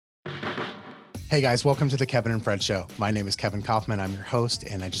Hey guys, welcome to the Kevin and Fred Show. My name is Kevin Kaufman. I'm your host,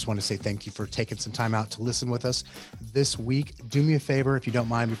 and I just want to say thank you for taking some time out to listen with us this week. Do me a favor, if you don't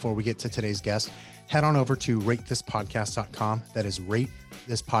mind, before we get to today's guest, head on over to ratethispodcast.com. That is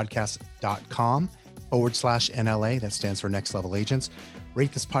ratethispodcast.com/NLA. That stands for Next Level Agents.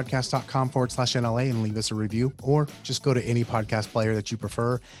 ratethispodcast.com/NLA and leave us a review, or just go to any podcast player that you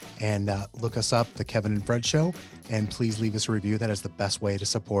prefer and look us up, The Kevin and Fred Show, and please leave us a review. That is the best way to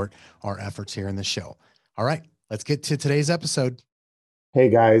support our efforts here in the show. All right, let's get to today's episode. Hey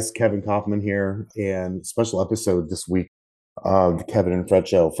guys, Kevin Kaufman here, and special episode this week of the Kevin and Fred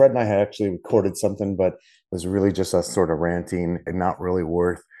Show. Fred and I had actually recorded something, but it was really just us sort of ranting and not really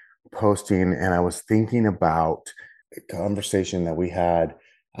worth posting. And I was thinking about a conversation that we had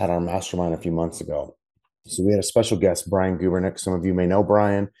at our mastermind a few months ago. So we had a special guest, Brian Gubernick. Some of you may know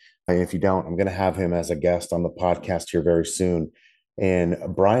Brian. And if you don't, I'm going to have him as a guest on the podcast here very soon. And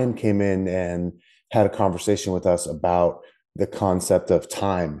Brian came in and had a conversation with us about the concept of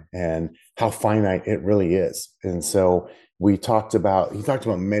time and how finite it really is. And so he talked about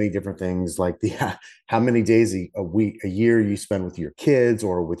many different things, like how many days a week, a year you spend with your kids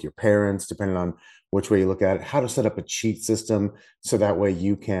or with your parents, depending on which way you look at it, how to set up a cheat system so that way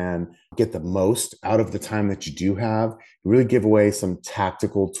you can get the most out of the time that you do have, really give away some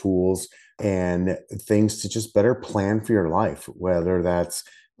tactical tools and things to just better plan for your life, whether that's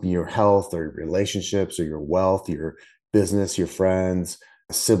your health or your relationships or your wealth, your business, your friends,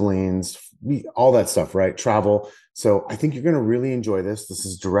 siblings, all that stuff, right? Travel. So I think you're going to really enjoy this. This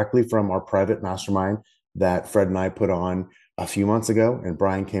is directly from our private mastermind that Fred and I put on a few months ago, and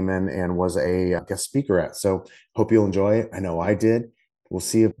Brian came in and was a guest speaker at. So hope you'll enjoy it. I know I did. We'll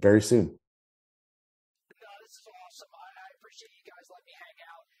see you very soon. This is awesome. I appreciate you guys letting me hang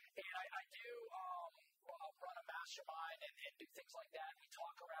out. And I do run a mastermind and do things like that. We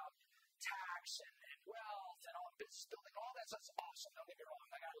talk around tax and wealth and all business building, all that stuff. That's awesome. Don't get me wrong.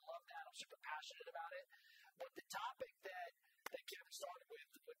 Like, I love that. I'm super passionate about it. But the topic that Kevin started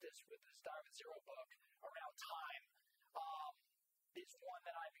with this Diamond Zero book around time is one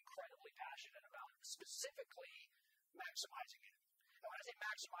that I'm incredibly passionate about, specifically maximizing it. And when I say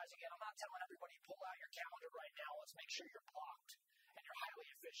maximizing it, I'm not telling everybody pull out your calendar right now. Let's make sure you're blocked and you're highly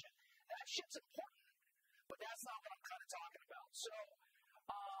efficient. That shit's important, but that's not what I'm kind of talking about. So,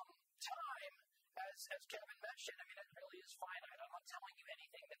 time, as Kevin mentioned, I mean, it really is finite. I'm not telling you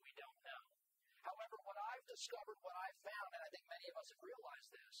anything that we don't know. However, what I've discovered, what I've found, and I think many of us have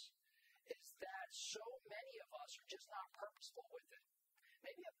realized this, is that so many of us are just not purposeful with it.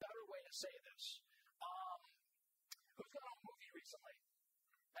 Maybe a better way to say this. Who's gone to a movie recently?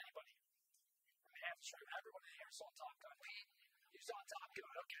 Anybody? I mean, half the room, everyone in here saw Top Gun. You saw Top Gun.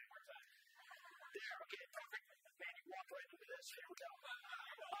 Okay, where's that? There, okay, perfect. Man, you walked right into this. Here we go.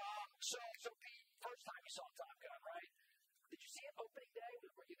 So Pete, first time you saw Top Gun, right? Did you see it opening day?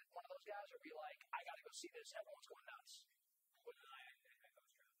 Were you one of those guys, or were you like, I gotta go see this, everyone's going nuts?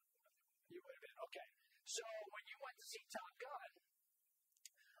 You would have been, okay. So when you went to see Top Gun,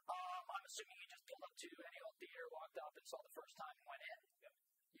 I'm assuming you just pulled up to any old theater, walked up and saw the first time and went in? Yep.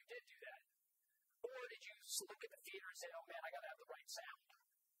 You did do that. Or did you look at the theater and say, oh man, I gotta have the right sound?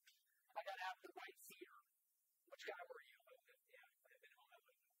 I gotta have the right theater. Which guy were you?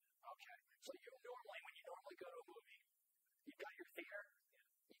 Okay. So when you normally go to a movie, you've got your theater,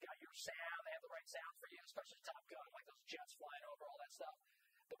 you got your sound, they have the right sound for you, especially Top Gun, like those jets flying over, all that stuff.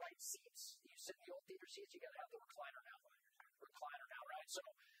 The right seats, you sit in the old theater seats, you gotta have the recliner now, right? So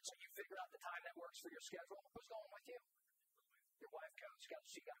you figure out the time that works for your schedule. Who's going with you? Your wife goes. So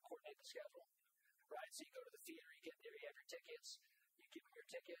you gotta coordinate the schedule, right? So you go to the theater, you get there, you have your tickets, you give them your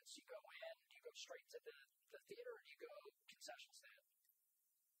tickets, you go in, you go straight to the theater, and you go concession stand.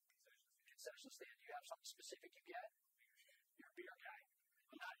 Concession stand, you have something specific you get? You're a beer guy.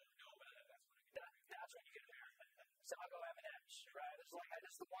 That's when you get a beer. So I'll go M&M's, right?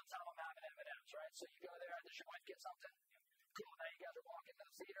 This is the one time I'm having M&M's, right? So you go there, does your wife get something? Cool, now you guys are walking to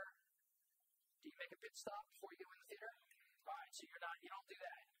the theater. Do you make a pit stop before you go in the theater? All right, so you don't do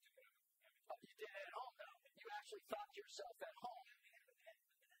that. Oh, you did it at home, though. You actually thought to yourself at home.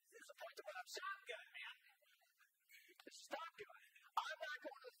 There's a point to what I'm saying. Good, man. This is not good. I'm not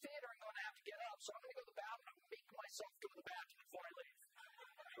going to the theater and going to have to get up, so I'm going to go to the bathroom and make myself go to the bathroom before I leave.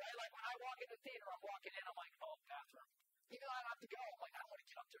 Right? Like when I walk in the theater, I'm walking in, I'm like, oh, bathroom. Even though I don't have to go, I'm like, I don't want to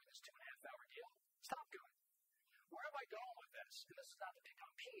get up during this 2.5 hour deal. It's not good. Where am I going with this? And this is not to pick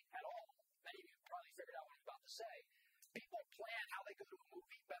on Pete at all. Many of you probably figured out what I'm about to say. People plan how they go to a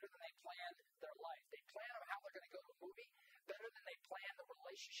movie better than they plan their life. They plan how they're going to go to a movie better than they plan the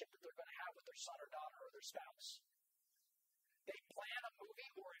relationship that they're going to have with their son or daughter or their spouse. They plan a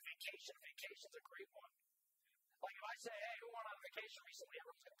movie or a vacation. Vacation's a say, hey, who went on vacation recently?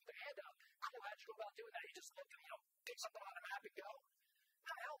 Everyone's going to put their hand up. Cool, how'd you go about doing that? You just look and, pick something on the map and go?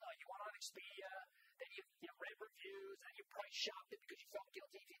 No, hell no. You went on Expedia, then you read reviews, and you price shopped it because you felt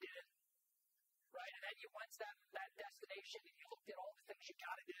guilty if you didn't. Right? And then you went to that destination and you looked at all the things you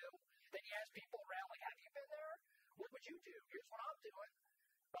got to do. Then you asked people around, like, have you been there? What would you do? Here's what I'm doing.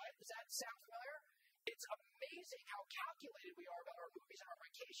 Right? Does that sound familiar? It's amazing how calculated we are about our movies and our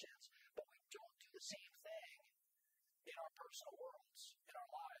vacations, but we don't do the same thing in our personal worlds, in our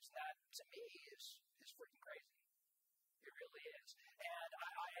lives. And that, to me, is freaking crazy. It really is. And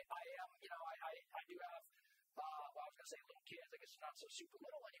I am, I do have, I was going to say little kids. I guess they're not so super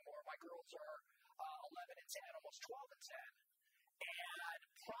little anymore. My girls are 11 and 10, almost 12 and 10. And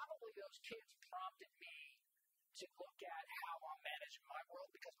probably those kids prompted me to look at how I'm managing my world,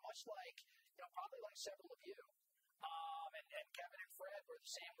 because much like, probably like several of you, and Kevin and Fred were the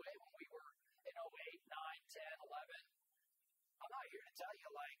same way when we were in 08, 9, 10, 11. I'm not here to tell you,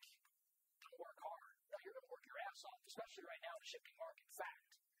 don't work hard. No, you're going to work your ass off, especially right now in the shifting market. Fact.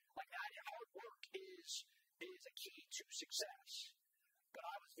 Hard work is a key to success. But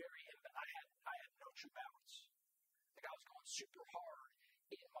I had no true balance. I was going super hard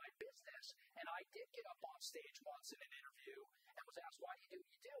in my business, and I did get up on stage once in an interview and was asked, why do you do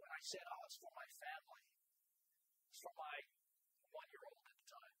what you do? And I said, it's for my family. It's for my 1-year-old at the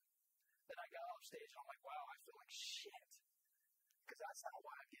time. Then I got off stage and I'm like, wow, I feel like shit. Because that's not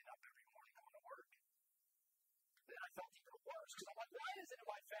why I'm getting up every morning going to work. Then I felt even worse because I'm like, why isn't it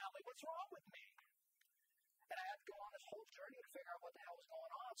my family? What's wrong with me? And I had to go on this whole journey to figure out what the hell was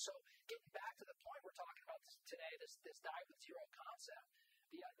going on. So getting back to the point we're talking about today, this die with zero concept,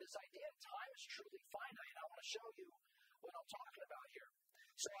 this idea of time is truly finite. I want to show you what I'm talking about here.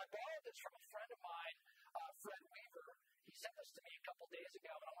 So I borrowed this from a friend of mine, Fred Weaver. He sent this to me a couple days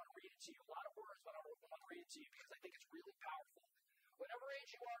ago, and I want to read it to you. A lot of words, but I want to read it to you because I think it's really powerful. Whatever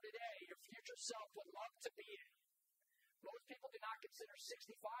age you are today, your future self would love to be in. Most people do not consider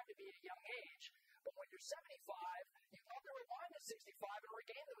 65 to be a young age, but when you're 75, you'd love to rewind to 65 and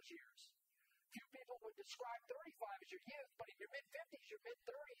regain those years. Few people would describe 35 as your youth, but in your mid-50s, your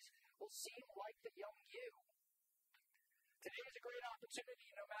mid-30s will seem like the young you. Today is a great opportunity,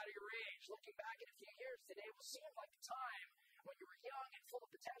 no matter your age. Looking back in a few years, today will seem like the time when you were young and full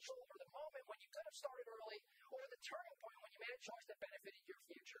of potential, or the moment when you could have started early, or the turning point when you made a choice that benefited your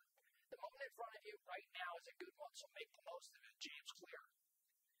future. The moment in front of you right now is a good one, so make the most of it. James Clear.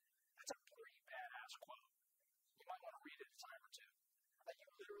 That's a pretty badass quote. You might want to read it a time or two. That you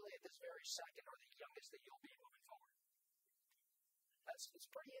literally at this very second are the youngest that you'll be moving forward. It's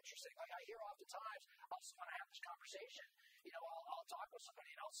pretty interesting. I hear oftentimes, when I have this conversation, I'll talk with somebody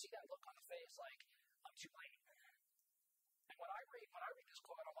and I'll see that look on the face like, I'm too late. And when I read this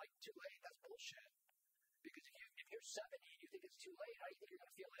quote, I'm like, too late? That's bullshit. Because if you're 70 and you think it's too late, how do you think you're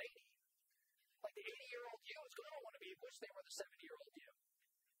going to feel at 80? Like the 80-year-old you is going to want to be, wish they were the 70-year-old you.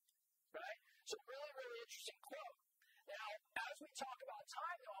 Right? So really, really interesting quote. Now, as we talk about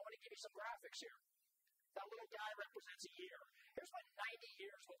time, though, I want to give you some graphics here. That little guy represents a year. Here's what 90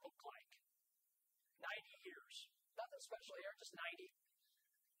 years would look like. 90 years. Nothing special here, just 90.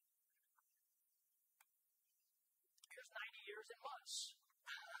 Here's 90 years in months.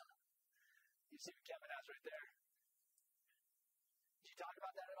 You see what Kevin has right there? Did you talk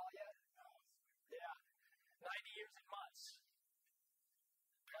about that at all yet? No. Yeah. 90 years in months.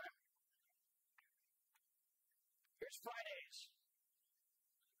 Okay. Here's Fridays.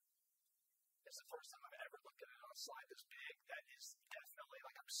 This is the first time I've ever looked at it on a slide this big. That is definitely,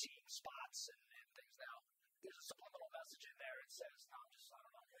 I'm seeing spots and things now. There's a subliminal message in there. It says, I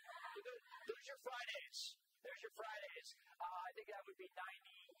don't know. There's your Fridays. There's your Fridays. I think that would be 90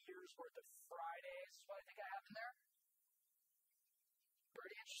 years worth of Fridays is what I think I have in there.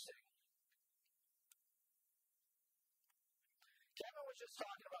 Pretty interesting. Kevin was just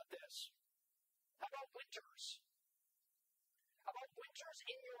talking about this. How about winters? How about winters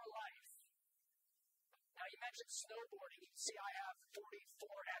in your life? Now, you mentioned snowboarding. You can see I have 44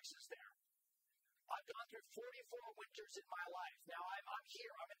 X's there. I've gone through 44 winters in my life. Now, I'm here.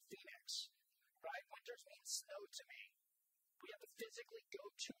 I'm in Phoenix. Right? Winters mean snow to me. We have to physically go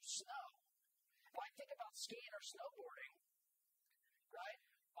to snow. If I think about skiing or snowboarding, right?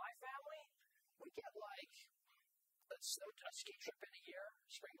 My family, we get a ski trip in a year,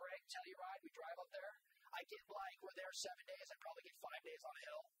 spring break, Telluride, we drive up there. I get we're there 7 days, I probably get 5 days on a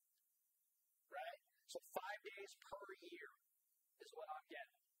hill. Right? So 5 days per year is what I'm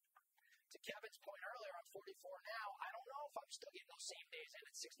getting. To Kevin's point earlier, I'm 44 now. I don't know if I'm still getting those same days in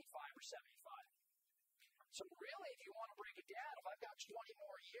at 65 or 75. So really, if you want to break it down, if I've got 20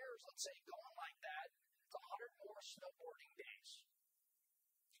 more years, let's say, going like that, it's more snowboarding days.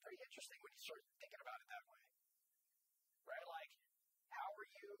 It's pretty interesting when you start thinking about it that way, right? Like, how are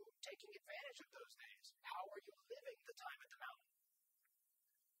you taking advantage of those days? How are you living the time at the mountain?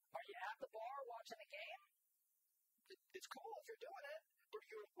 Are you at the bar watching the game? It's cool if you're doing it, but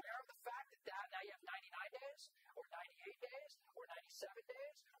are you aware of the fact that now you have 99 days, or 98 days, or 97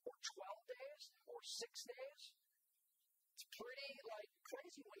 days, or 12 days, or 6 days? It's pretty,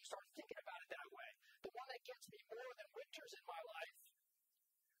 crazy when you start thinking about it that way. The one that gets me more than winters in my life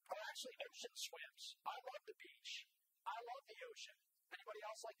are actually ocean swims. I love the beach. I love the ocean. Anybody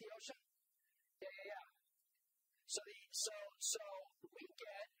else like the ocean? Yeah. So we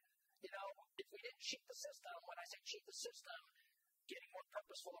get, if we didn't cheat the system, when I say cheat the system, getting more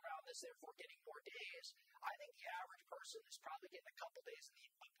purposeful around this, therefore getting more days, I think the average person is probably getting a couple days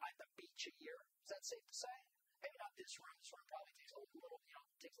at the beach a year. Is that safe to say? Maybe not this room. This room probably takes a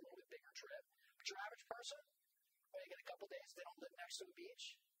little bit bigger trip. But your average person, when they get a couple days, they don't live next to a beach.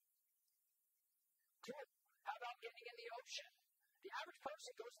 Good. How about getting in the ocean? The average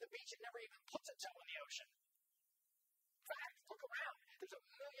person goes to the beach and never even puts a toe in the ocean. In fact, look around. There's 1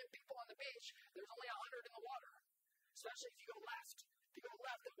 million people on the beach. There's only 100 in the water. Especially if you go left. If you go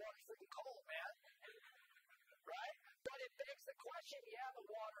left, the water's freaking cold, man. Right? But it begs the question, the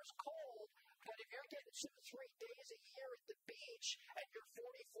water's cold, but if you're getting 2-3 days a year at the beach and you're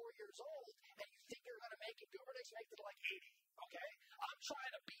 44 years old and you think you're going to make it, Gubernick's make it to 80, okay? I'm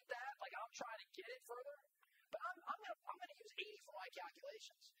trying to beat that, I'm trying to get it further, but I'm going to use 80 for my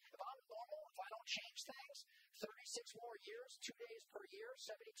calculations. If I'm normal, if I don't change things, 36 more years, 2 days per year,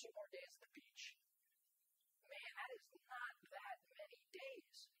 72 more days at the beach. Man, that is not that many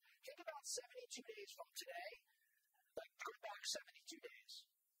days. Think about 72 days from today. Go back 72 days.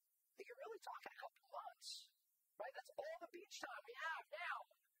 You're really talking a couple months, right? That's all the beach time we have now.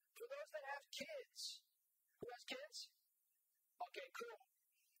 For those that have kids. Who has kids? Okay, cool.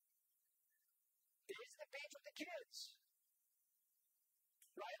 Days at the beach with the kids.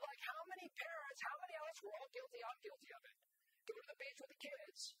 Right? How many parents, how many of us, we're all guilty, I'm guilty of it. Go to the beach with the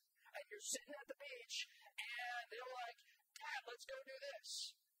kids, and you're sitting at the beach, and they're like, Dad, let's go do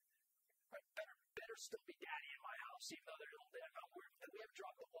this. Right? Better still be Daddy in my house, even though they're a little bit, we haven't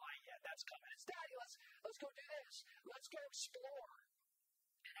dropped the Y yet, that's coming. It's Daddy, let's go do this. Let's go explore.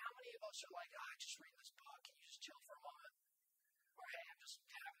 And how many of us are like, just read this book, can you just chill for a moment? Or, hey, I'm just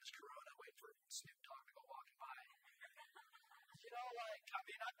having this Corona, wait for Snoop Dogg to go walking by.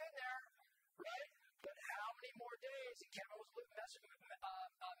 I've been there, right? But how many more days, and Kevin was mentioning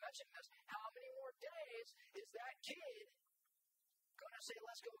this, how many more days is that kid going to say,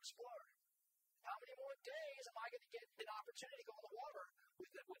 let's go explore? How many more days am I going to get an opportunity to go in the water with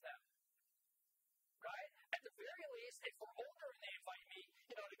them? Right? At the very least, if we're older and they invite me,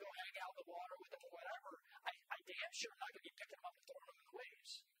 to go hang out in the water with them or whatever, I damn sure am not going to be picking them up and throwing them in the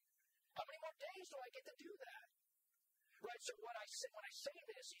waves. How many more days do I get to do that? Right, so when I say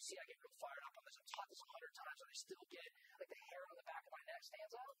this, you see I get real fired up on this. I've taught this 100 times, and I still get the hair on the back of my neck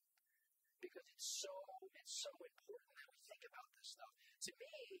stands up because it's so important that we think about this stuff. To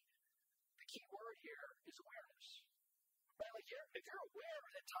me, the key word here is awareness. Right, if you're aware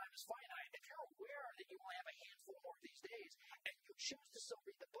that time is finite, if you're aware that you only have a handful more of these days, and you choose to still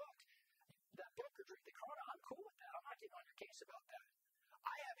read that book or drink the Corona, I'm cool with that. I'm not getting on your case about that.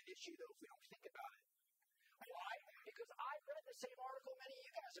 I have an issue though if we don't think about it. Why? Because I read the same article many of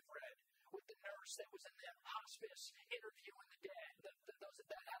you guys have read with the nurse that was in the hospice interviewing the dead, those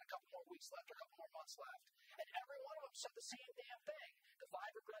that had a couple more weeks left or a couple more months left. And every one of them said the same damn thing. The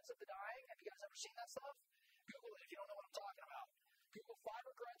 5 regrets of the dying. Have you guys ever seen that stuff? Google it if you don't know what I'm talking about. Google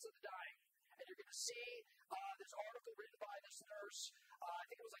 5 regrets of the dying. And you're going to see this article written by this nurse. I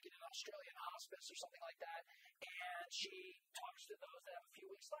think it was in an Australian hospice or something like that. And she talks to those that have a few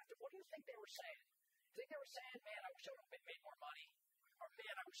weeks left. And what do you think they were saying? I think they were saying, man, I wish I would have made more money. Or,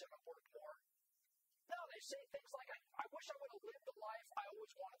 man, I wish I would have worked more. No, they say things like, I wish I would have lived the life I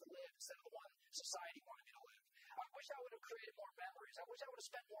always wanted to live instead of the one society wanted me to live. I wish I would have created more memories. I wish I would have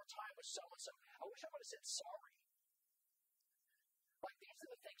spent more time with so-and-so. I wish I would have said sorry. These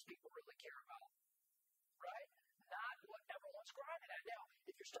are the things people really care about. Right? Not what everyone's grinding at. Now,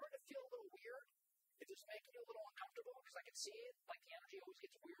 if you're starting to feel a little weird, if it's making you a little uncomfortable, because I can see it, the energy always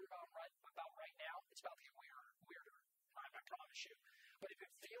gets weird about right now, it's about to get weirder. I promise you. But if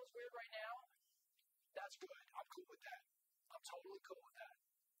it feels weird right now, that's good. I'm cool with that. I'm totally cool with that.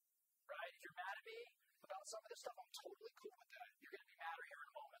 Right? If you're mad at me about some of this stuff, I'm totally cool with that. You're going to be madder here in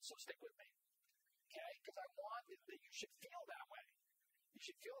a moment, so stick with me. Okay? Because I want that you should feel that way. You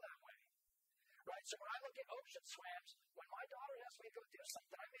should feel that way. Right? So when I look at ocean swims, when my daughter asks me to go do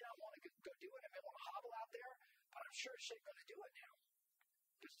something, I may not want to go do it. I may want to hobble out there sure as shit going to do it now.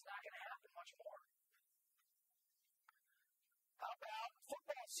 Because it's not going to happen much more. How about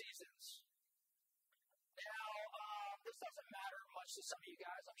football seasons? Now, this doesn't matter much to some of you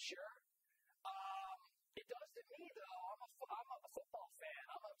guys, I'm sure. It does to me, though. I'm a football fan.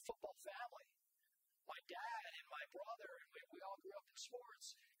 I'm a football family. My dad and my brother, and we all grew up in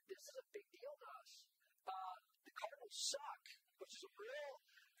sports. This is a big deal to us. The Cardinals suck, which is a real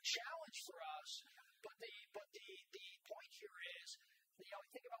challenge for us. But the point here is,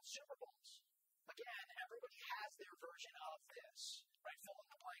 think about Super Bowls. Again, everybody has their version of this, right? Fill in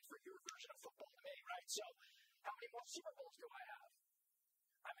the blank for your version of football to me, right? So, how many more Super Bowls do I have?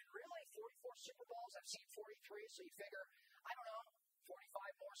 I mean, really, 44 Super Bowls? I've seen 43, so you figure, I don't know,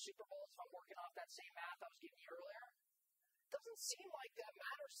 45 more Super Bowls if I'm working off that same math I was giving you earlier. Doesn't seem like that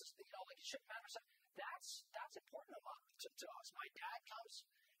matters, like it shouldn't matter. So that's important to us. My dad comes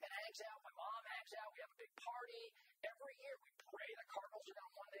and hangs out. My mom hangs out. We have a big party. Every year we pray the Cardinals are going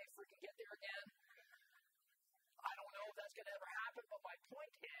to one day freaking get there again. I don't know if that's going to ever happen, but my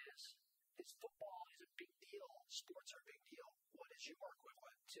point is football is a big deal. Sports are a big deal. What is your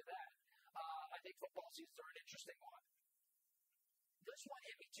equivalent to that? I think football seasons are an interesting one. This one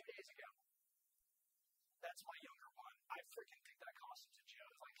hit me 2 days ago. That's my younger one. I freaking think that costume's a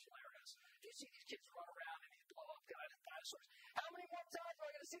joke. It's like hilarious. You see these kids run around in these blow-up dinosaurs. How many more times am I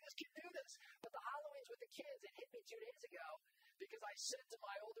going to see this kid do this? But the Halloweens with the kids, it hit me 2 days ago because I said to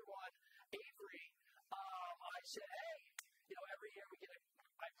my older one, Avery, I said, hey, every year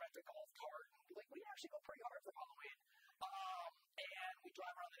I rent a golf cart. And, we actually go pretty hard for Halloween. And we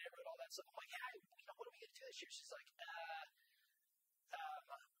drive around the neighborhood, all that stuff. I'm like, hey, what are we going to do this year? She's like,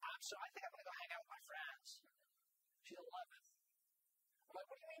 I think I'm going to go hang out with my friends. She's 11. I'm like,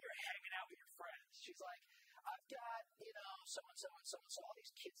 what do you mean you're hanging out with your friends? She's like, I've got, so-and-so and so-and-so, all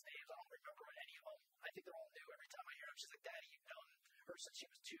these kids' names. I don't remember any of them. I think they're all new every time I hear them. She's like, Daddy, you've known her since she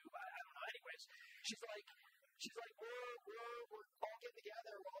was 2. I don't know. Anyways, she's like, we're all getting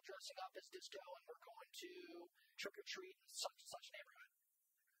together. We're all dressing up as disco, and we're going to trick-or-treat in such and such neighborhood.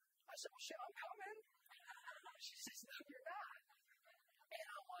 I said, well, shit, I'm coming. She says, no, you're not. And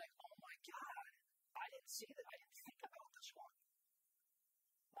I'm like, oh my God, I didn't see that. I didn't think about this one.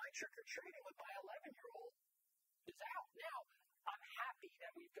 My trick-or-treating with my 11-year-old is out. Now, I'm happy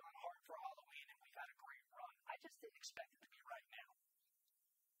that we've gone hard for Halloween and we've had a great run. I just didn't expect it to be right now.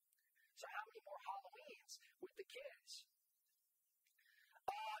 So how many more Halloweens with the kids?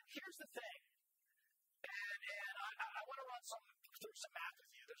 Here's the thing. And I want to run through some math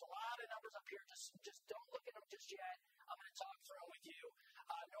with you. There's a lot of numbers up here. Just don't look at them just yet. I'm going to talk through them with you.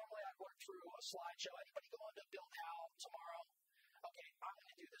 Normally I work through a slideshow. Anybody going to Build How tomorrow? Okay, I'm going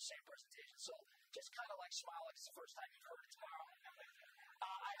to do the same presentation. So just kind of smile like it's the first time you've heard it tomorrow.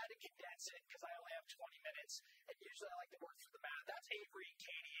 I had to condense it because I only have 20 minutes. And usually I like to work through the math. That's Avery and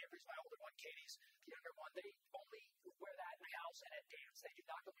Katie. Avery's my older one. Katie's the younger one. They only wear that in the house and at dance. They do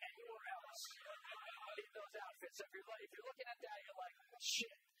not go anywhere else in those outfits. So if you're looking at that, you're like,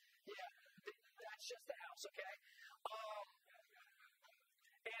 shit. Yeah, that's just the house, okay?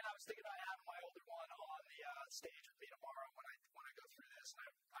 And I was thinking about having my older one on the stage with me tomorrow when I go through this, and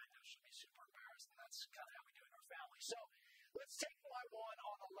I know she'll be super embarrassed, and that's kind of how we do it in our family. So let's take my one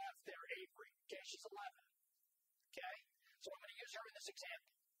on the left there, Avery. Okay, she's 11. Okay, so I'm going to use her in this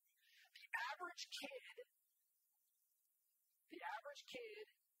example. The average kid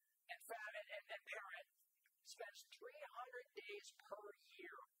and parent spends 300 days per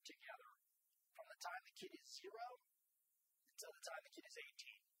year together from the time the kid is 0 until the time the kid is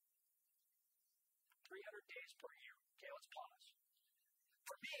 18. 300 days per year. Okay, let's pause.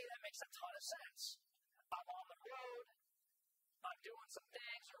 For me, that makes a ton of sense. I'm on the road. I'm doing some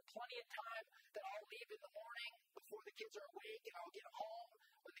things. There's plenty of time that I'll leave in the morning before the kids are awake, and I'll get home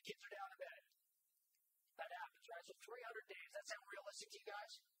when the kids are down in bed. That happens, right? So 300 days. That sound realistic to you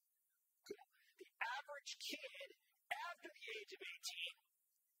guys? Cool. The average kid after the age of 18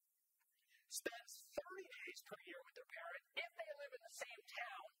 spends 30 days per year with their parent if they live in the same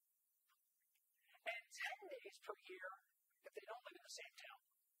town, and 10 days per year if they don't live in the same town.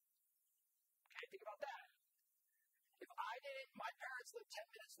 Okay, think about that. My parents live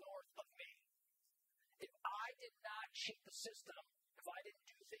 10 minutes north of me. If I did not cheat the system, if I didn't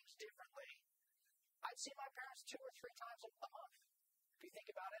do things differently, I'd see my parents 2 or 3 times a month. If you think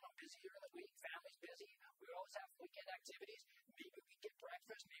about it, I'm busy during the week, family's busy, we always have weekend activities, maybe we get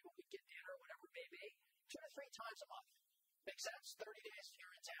breakfast, maybe we get dinner, whatever it may be, 2 or 3 times a month. Makes sense? 30 days if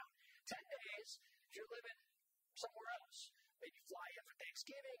you're in town. 10 days if you're living somewhere else. Maybe fly in for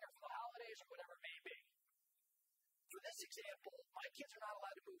Thanksgiving or for the holidays or whatever it may be. For this example, my kids are not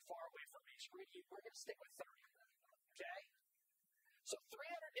allowed to move far away from me, so we're going to stick with 30. Okay? So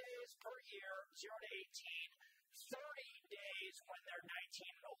 300 days per year, 0 to 18, 30 days when they're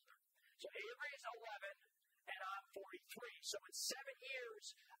 19 and older. So Avery is 11, and I'm 43. So in 7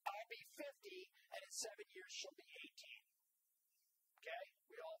 years, I'll be 50, and in 7 years, she'll be 18. Okay?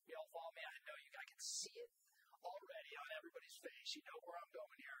 We all follow me? I know you guys can see it already on everybody's face. You know where I'm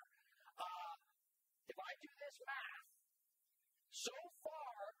going here. If I do this math, so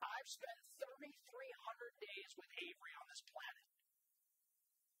far, I've spent 3,300 days with Avery on this planet.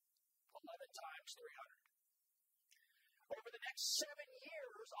 11 times 300. Over the next 7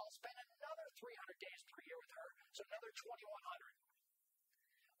 years, I'll spend another 300 days per year with her, so another 2,100.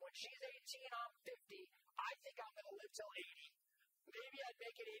 When she's 18, I'm 50. I think I'm going to live till 80. Maybe I'd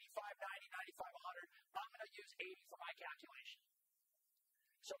make it 85, 90, 95, 100. I'm going to use 80 for my calculation.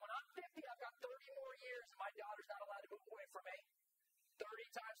 So when I'm 50, I've got 30 more years, and my daughter's not allowed to move away from me. 30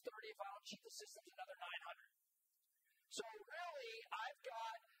 times 30, if I don't cheat the system, is another 900. So really, I've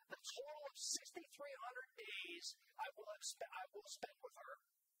got the total of 6,300 days I will spend with her.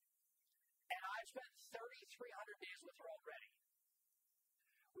 And I've spent 3,300 days with her already.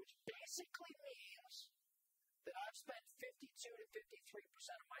 Which basically means that I've spent 52 to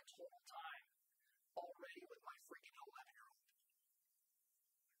 53% of my total time already with my freaking 11-year-old.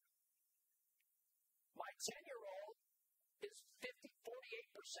 My 10-year-old is 48%.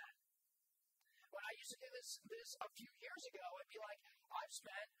 When I used to do this a few years ago, I'd be like, I've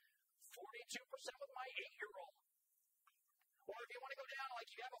spent 42% with my 8-year-old. Or if you want to go down,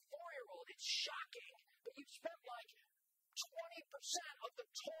 like you have a 4-year-old, it's shocking, but you've spent like 20% of the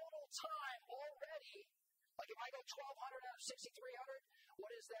total time already. Like if I go 1,200 out of 6,300,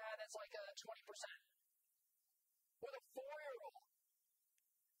 what is that? That's like 20%. With a 4-year-old,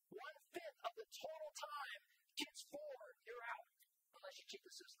 1/5 of the total time, kids 4, you're out, unless you cheat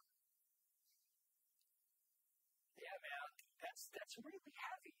the system. Yeah, man, that's really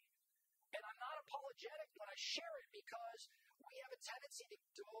heavy. And I'm not apologetic when I share it because we have a tendency to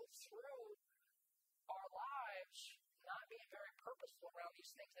go through our lives not being very purposeful around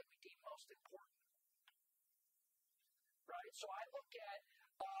these things that we deem most important. Right? So I look at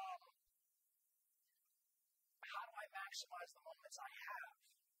how do I maximize the moments I have?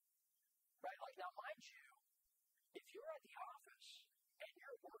 Right? Like now, mind you, if you're at the office and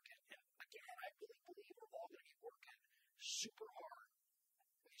you're working, and again, I really believe we're all going to be working super hard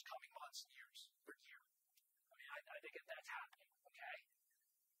in these coming months and years or year. I mean, I think that's happening, okay?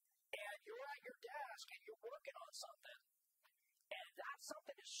 And you're at your desk and you're working on something, and that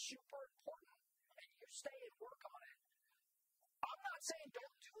something is super important, and you stay and work on it. I'm not saying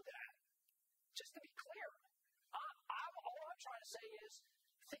don't do that. Just to be clear, all I'm trying to say is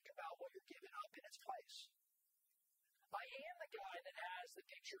think about what you're giving up in its place. I am the guy that has the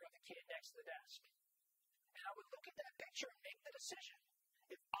picture of the kid next to the desk. And I would look at that picture and make the decision.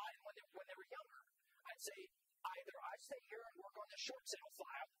 When they were younger, I'd say either I stay here and work on the short sale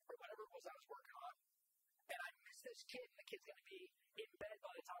file or whatever it was I was working on, and I miss this kid and the kid's going to be in bed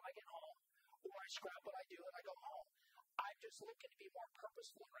by the time I get home, or I scrap what I do and I go home. I'm just looking to be more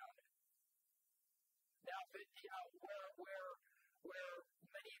purposeful around it. Now, if it, where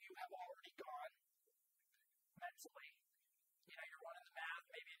many of you have already gone mentally, you're running the math,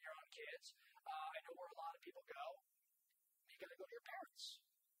 maybe in your own kids. I know where a lot of people go. You got to go to your parents.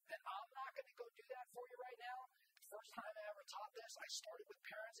 And I'm not going to go do that for you right now. The first time I ever taught this, I started with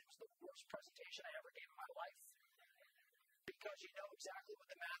parents. It was the worst presentation I ever gave in my life. Because you know exactly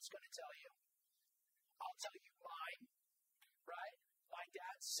what the math's going to tell you. I'll tell you mine, right? My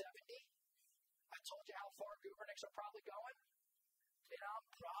dad's 70. I told you how far Gubernicks are probably going. And I'm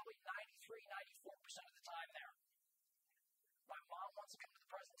probably 93, 94% of the time there. My mom wants to come to the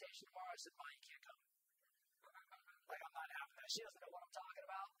presentation tomorrow. I said, Ma, you can't come. Like, I'm not having that. She doesn't know what I'm talking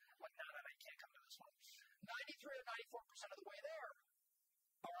about. I'm like, no, you can't come to this one. 93 or 94% of the way there.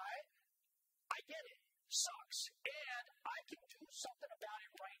 All right? I get it. Sucks. And I can do something about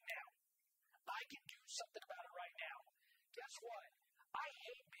it right now. I can do something about it right now. Guess what? I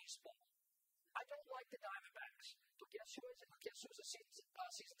hate baseball. I don't like the Diamondbacks. But guess who is? Guess who's a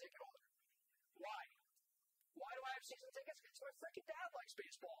season ticket holder? Why? Why do I have season tickets? Because my freaking dad likes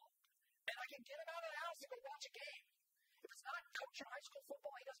baseball. And I can get him out of the house to go watch a game. If it's not coaching high school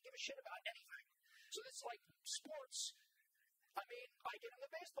football, he doesn't give a shit about anything. So it's like sports. I mean, I get him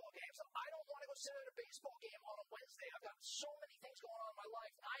to baseball games. I don't want to go sit at a baseball game on a Wednesday. I've got so many things going on in my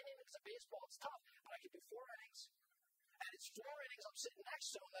life. 9 innings of baseball, it's tough. But I can do 4 innings. And it's 4 innings I'm sitting next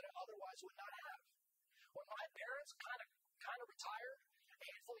to him that I otherwise would not have. When my parents kind of retired a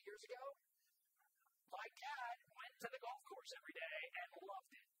handful of years ago, my dad went to the golf course every day and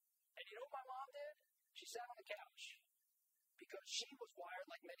loved it. And you know what my mom did? She sat on the couch. because she was wired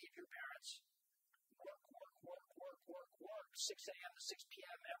like many of your parents. Work, 6 a.m. to 6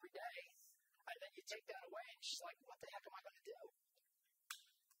 p.m. every day. And then you take that away, and she's like, what the heck am I going to do?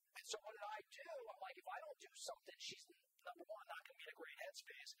 And so what did I do? I'm like, if I don't do something, she's, number one, not going to be in a great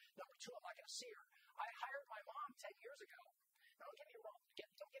headspace. Number two, I'm not going to see her. I hired my mom 10 years ago. Now, don't get me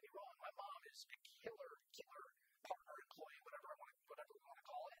wrong. My mom is a killer partner, employee, whatever we want to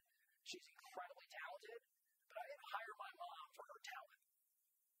call it. She's incredibly talented, but I didn't hire my mom for her talent.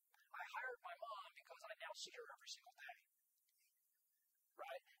 I hired my mom because I now see her every single day.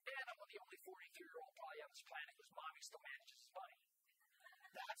 Right? And I'm the only 43-year-old probably on this planet whose mommy still manages his money.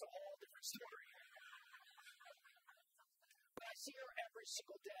 That's a whole different story. But I see her every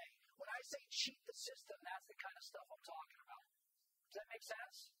single day. When I say cheat the system, that's the kind of stuff I'm talking about. Does that make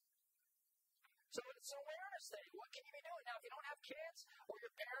sense? So it's an awareness thing. What can you be doing? Now, if you don't have kids or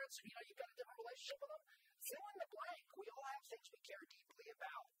your parents, you've got a different relationship with them, fill in the blank. We all have things we care deeply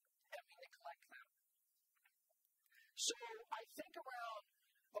about, and we neglect them. So I think around,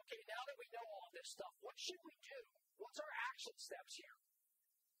 okay, now that we know all of this stuff, what should we do? What's our action steps here?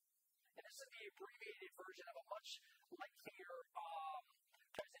 And this is the abbreviated version of a much lengthier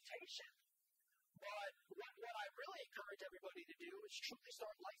presentation. But what I really encourage everybody to do is truly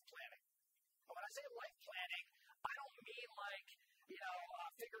start life planning. And when I say life planning, I don't mean like,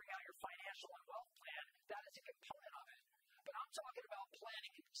 figuring out your financial and wealth plan. That is a component of it. But I'm talking about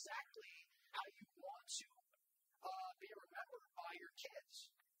planning exactly how you want to be remembered by your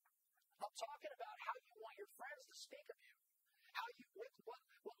kids. I'm talking about how you want your friends to speak of you.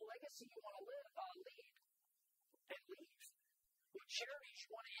 What legacy you want to lead and leave. What charities you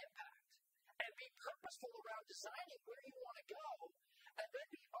want to impact. And be purposeful around designing where you want to go. And then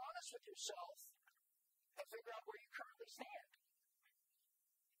be honest with yourself and figure out where you currently stand.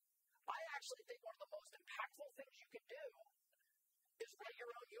 I actually think one of the most impactful things you can do is write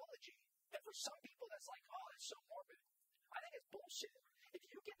your own eulogy. And for some people, that's like, oh, that's so morbid. I think it's bullshit. If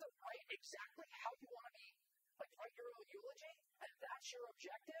you get to write exactly how you want to be, like write your own eulogy, and that's your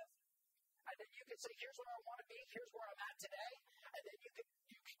objective, and then you can say, here's where I want to be, here's where I'm at today, and then you can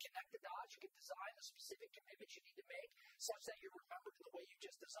connect the dots, you can design the specific commitments you need to make, such that you're remembered in the way you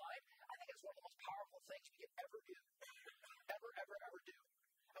just designed. I think it's one of the most powerful things we can ever do. Ever do.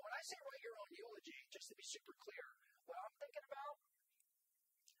 And when I say write your own eulogy, just to be super clear, what I'm thinking about,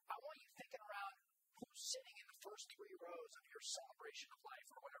 I want you thinking around who's sitting in the first 3 rows of your celebration of life,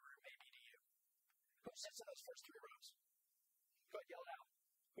 or whatever it may be to you. Who sits in those first 3 rows? Go ahead, yell it out.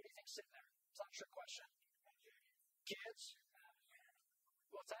 Who do you think's sitting there? It's not a trick question. Kids?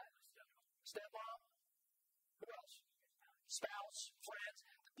 What's that? Stepmom? Who else? Spouse? Friends?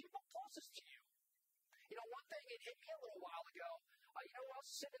 The people closest to you. One thing, it hit me a little while ago. You know who else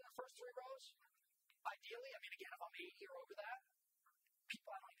is sitting in the first 3 rows? Ideally, again, if I'm 80 or over that,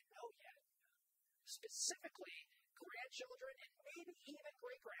 people I don't even know yet. Specifically, grandchildren and maybe even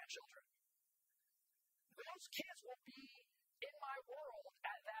great-grandchildren. Those kids will be in my world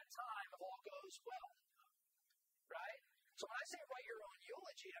at that time if all goes well. Right? So when I say write your own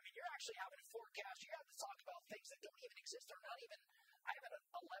eulogy, you're actually having to forecast. You have to talk about things that don't even exist. They're not even, I have an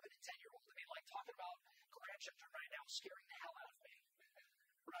 11 and 10-year-old. Talking about grandchildren right now scaring the hell out of me.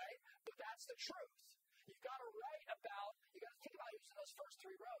 Right? But that's the truth. You've got to think about who's in those first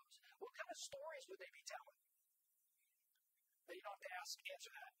 3 rows. What kind of stories would they be telling? Now, you don't have to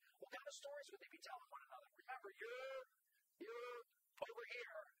answer that. What kind of stories would they be telling one another? Remember, you're over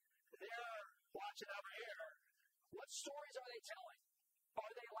here. They're watching over here. What stories are they telling?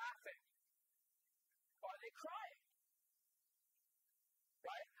 Are they laughing? Are they crying?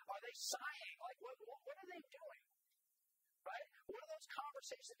 Right? Are they sighing? Like, what are they doing? Right? What are those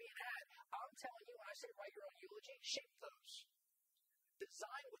conversations being had? I'm telling you, when I say write your own eulogy, shape those.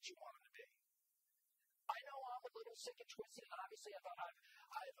 Design what you want them to be. I know I'm a little sick and twisted, and obviously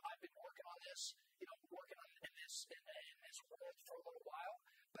I've been working on this, in this world for a little while,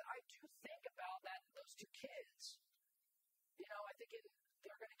 but I do think about those 2 kids. I think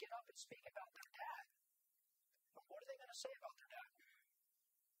they're going to get up and speak about their dad. But what are they going to say about their dad?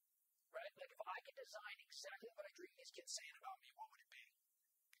 Right? Like, if I could design exactly what I dream these kids saying about me, what would it be?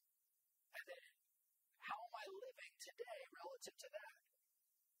 And then, how am I living today relative to that?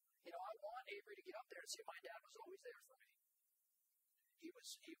 I want Avery to get up there and say, my dad was always there for me. He was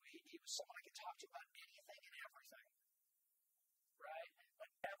someone I could talk to about anything and everything. Right?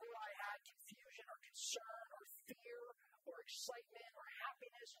 Whenever I had confusion or concern or fear or excitement or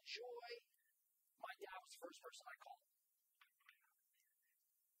happiness and joy, my dad was the first person I called.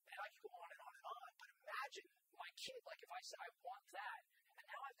 And I could go on and on and on, but imagine my kid, like if I said, I want that, and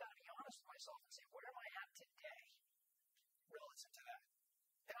now I've got to be honest with myself and say, where am I at today?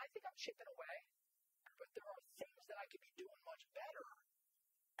 think I'm chipping away, but there are things that I could be doing much better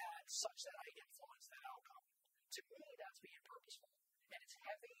at such that I influence that outcome. To me, that's being purposeful. And it's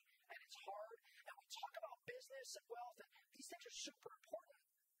heavy, and it's hard, and we talk about business and wealth, and these things are super important.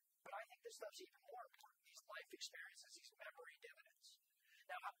 But I think this stuff's even more important, these life experiences, these memory dividends.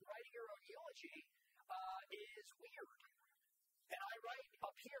 Now, writing your own eulogy is weird. And I write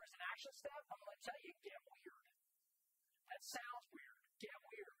up here as an action step, I'm going to tell you, get weird. That sounds weird. Get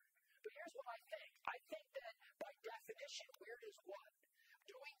weird. But here's what I think. I think that by definition, weird is what?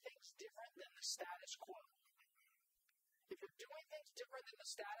 Doing things different than the status quo. If you're doing things different than the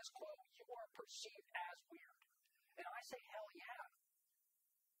status quo, you are perceived as weird. And I say, hell yeah.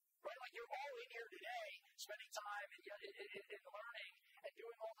 Right? Like you're all in here today, spending time in learning and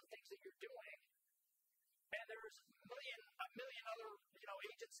doing all the things that you're doing. And there's a million other,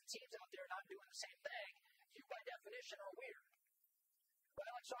 agents and teams out there not doing the same thing. You, by definition, are weird.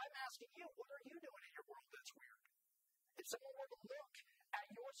 Right? So I'm asking you, what are you doing in your world that's weird? If someone were to look at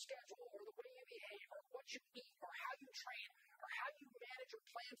your schedule or the way you behave or what you eat or how you train or how you manage or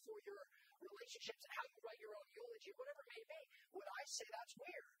plan for your relationships and how you write your own eulogy, whatever it may be, would I say that's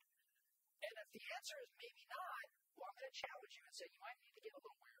weird? And if the answer is maybe not, well, I'm going to challenge you and say you might need to get a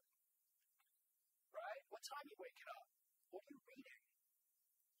little weird. Right? What time are you waking up? What are you reading?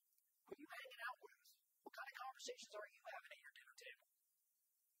 Who are you hanging out with? What kind of conversations are you having at your dinner table?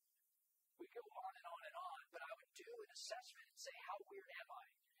 We go on and on and on, but I would do an assessment and say, how weird am I?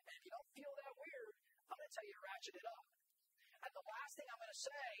 And if you don't feel that weird, I'm going to tell you to ratchet it up. And the last thing I'm going to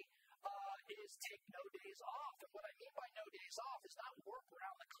say is take no days off. And what I mean by no days off is not work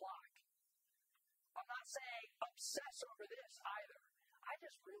around the clock. I'm not saying obsess over this either. I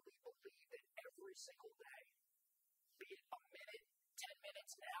just really believe that every single day, be it a minute, 10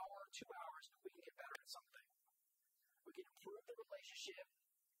 minutes, an hour, 2 hours, we can get better at something. We can improve the relationship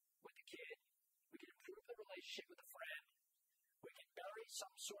with the kid. We can improve the relationship with a friend. We can bury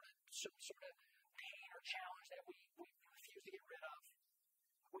some sort of pain or challenge that we refuse to get rid of.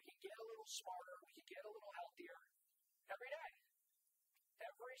 We can get a little smarter. We can get a little healthier every day.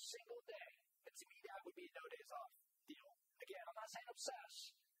 Every single day. And to me, that would be a no days off deal. Again, I'm not saying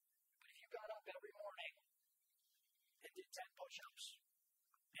obsess, but if you got up every morning and did 10 push-ups,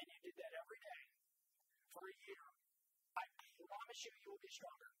 and you did that every day for a year, I promise you, you will be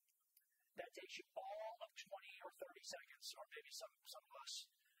stronger. That takes you all of 20 or 30 seconds, or maybe some of us.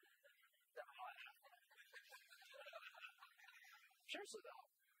 Seriously though,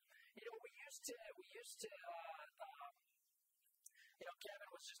 we used to.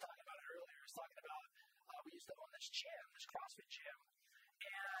 Kevin was just talking about it earlier. He was talking about we used to own this gym, this CrossFit gym,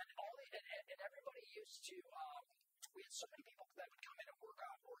 and everybody used to. We had so many people that would come in and work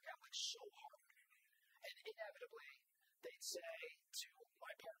out like so hard, and inevitably they'd say to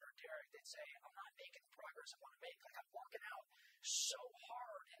my partner Derek, they'd say, "I'm not making the progress I want to make. Like I'm working out so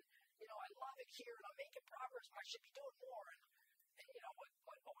hard, and I love it here, and I'm making progress. But I should be doing more." And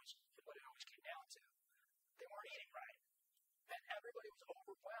what it always came down to, they weren't eating right. And everybody was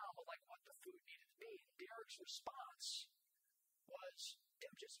overwhelmed with what the food needed to be. And Derek's response was,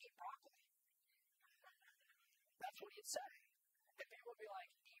 "Dude, just eat broccoli." That's what he'd say. And people would be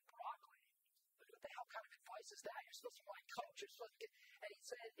like, "Eat broccoli? What the hell kind of advice is that? You're supposed to be my coach. You're supposed to get..." And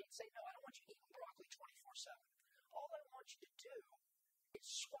he'd say, "No, I don't want you eating broccoli 24/7. All I want you to do is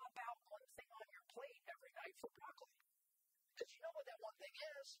swap out one thing on your plate every night for broccoli. Because you know what that one thing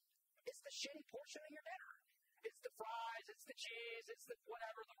is? It's the shitty portion of your dinner. It's the fries, it's the cheese, it's the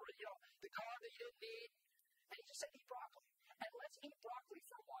whatever, the carb that you didn't need." And he just said, "Eat broccoli. And let's eat broccoli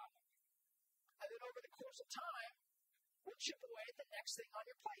for a while. And then over the course of time, we'll chip away at the next thing on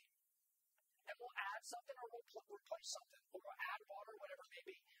your plate. And we'll add something or we'll replace something. Or we'll add water, whatever it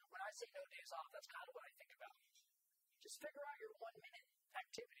may be." When I say no days off, that's kind of what I think about. Just figure out your 1 minute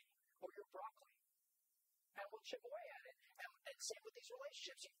activity or your broccoli. And we'll chip away at it. And same with these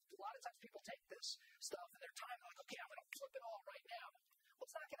relationships. A lot of times people take this stuff in their time, like, "Okay, I'm going to flip it all right now." Well,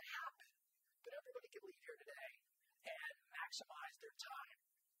 it's not going to happen. But everybody can leave here today and maximize their time,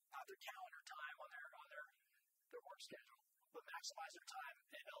 not their calendar time on their work schedule, but maximize their time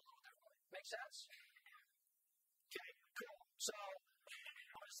in a little differently. Make sense? Okay, cool. So I'm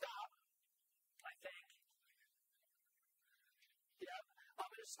going to stop, I think. Yep, I'm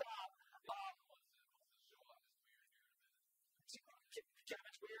going to stop.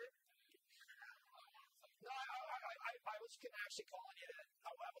 Kevin's weird? No, I was actually calling you that.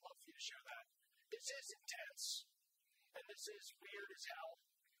 I would love for you to share that. This is intense, and this is weird as hell,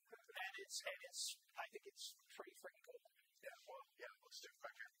 and I think it's pretty freaking cool. Yeah, let's do it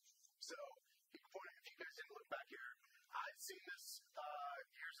back here. So, if you guys didn't look back here, I'd seen this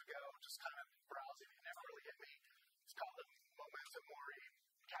years ago.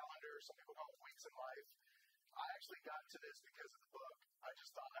 Some people call it weeks in life. I actually got to this because of the book. I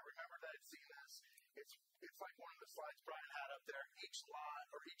just thought, I remembered that I'd seen this. It's like one of the slides Brian had up there. Each lot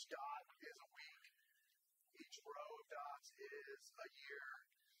or each dot is a week. Each row of dots is a year.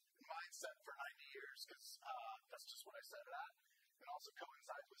 Mine's set for 90 years because that's just what I set it at. It also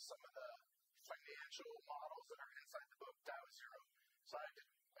coincides with some of the financial models that are inside the book, Dow Zero. So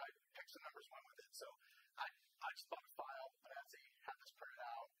I picked some numbers, went with it. So I just bought a file on Etsy, had this printed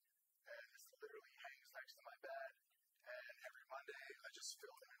out, and this literally hangs next to my bed. And every Monday, I just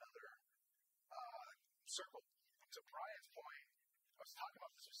fill in another circle. To Brian's point, I was talking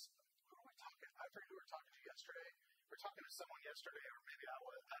about this. Who were we talking? I forget who we were talking to yesterday. We were talking to someone yesterday, or maybe I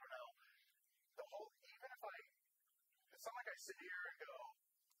was. I don't know. Even if it's not like I sit here and go,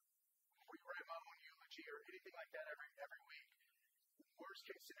 we write my own eulogy or anything like that every week. Worst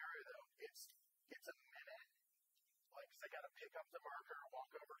case scenario, though, it's a minute. Like, 'cause I got to pick up the marker,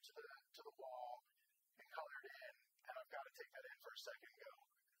 walk over to the wall, and color it in, and I've got to take that in for a second and go,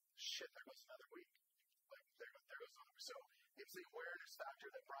 shit, there goes another week. Like, there goes another week. So it's the awareness factor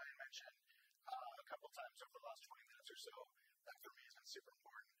that Brian mentioned a couple times over the last 20 minutes or so. That for me has been super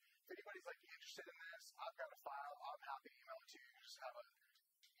important. If anybody's like interested in this, I've got a file. I'm happy to email it to you. You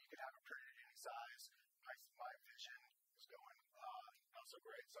can have it printed any size. My vision is going not so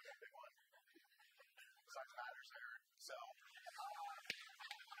great, so I got a big one. Size matters there. So,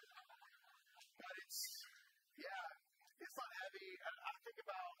 but it's not heavy. I think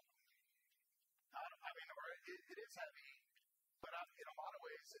about, it is heavy, but in a lot of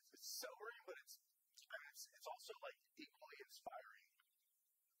ways it's sobering, but it's also like equally inspiring.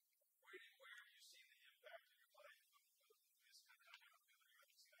 Where have you seen the impact in your life of this kind of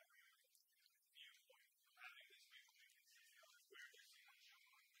viewpoint, of having this viewpoint and seeing others? Where have you seen it show up?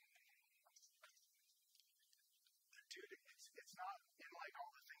 Dude, it's not in like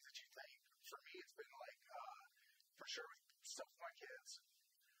all the things that you think. For me, it's been like, for sure, stuff with my kids,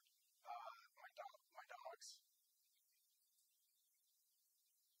 my dogs.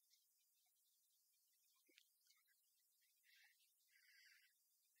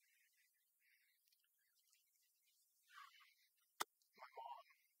 My mom,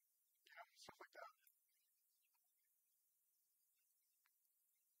 stuff like that.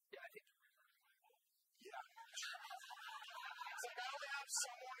 Yeah, I think you're referring to my mom. Yeah. It's like I only have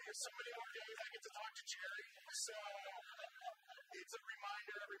so many more days I get to talk to Jerry. So it's a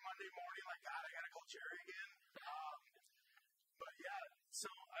reminder every Monday morning, like, God, I gotta call Jerry again. But yeah, so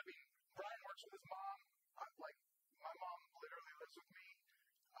I mean, Brian works with his mom. My mom literally lives with me.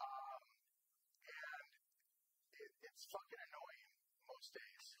 And it's fucking annoying most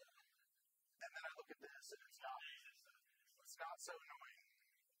days. And then I look at this and it's not so annoying.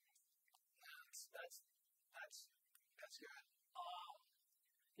 That's good.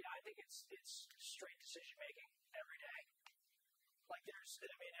 Yeah, I think it's straight decision making every day. Like as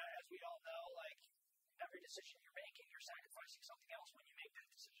we all know, like every decision you're making, you're sacrificing something else when you make that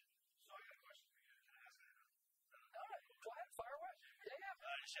decision. So I got a question for you. Can I ask that? All right, go ahead, fire away. Yeah.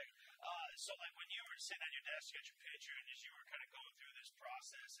 Just check. So like when you were sitting at your desk at your picture and as you were kind of going through this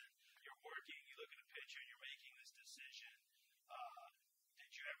process and you're working, you look at a picture and you're making this decision,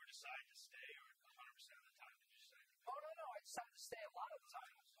 did you ever decide to stay or 100% of the time did you say? Oh, no, I decided to stay a lot of the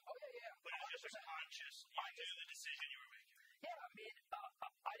time. Oh, yeah. But it's just a conscious, you knew the decision you were making. Yeah, I mean,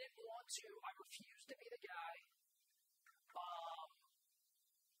 I didn't want to, I refused to be the guy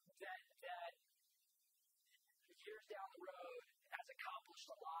that years down the road has accomplished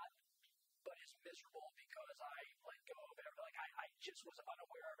a lot, but is miserable because I let go of everything. Like, I just was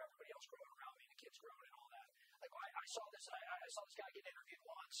unaware of everybody else growing around me, the kids growing and all that. Like, I saw this guy get interviewed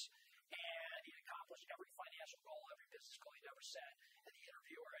once, and he accomplished every financial goal, every business goal he'd ever set. And the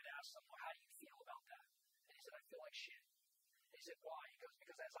interviewer had asked him, well, how do you feel about that? And he said, I feel like shit. And he said, why? He goes,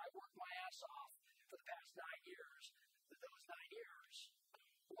 because as I worked my ass off for the past 9 years, those 9 years,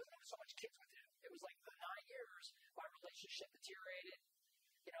 it wasn't even so much kids with him. It was like the 9 years, my relationship deteriorated.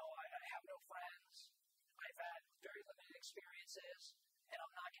 I have no friends. I've had very limited experiences, and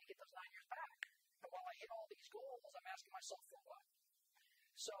I'm not going to get those 9 years back. And while I hit all these goals, I'm asking myself for what?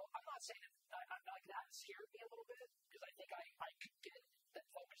 So I'm not saying I'm like that scared me a little bit, because I think I could get that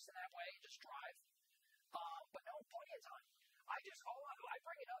focused in that way, just drive. But no, plenty of time. I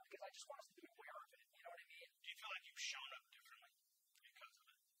bring it up because I just want us to be aware of it. You know what I mean? Do you feel like you've shown up differently because of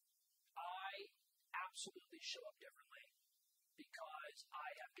it? I absolutely show up differently because I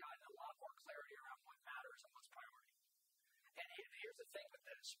have gotten a lot more clarity around what matters and what's priority. And here's the thing with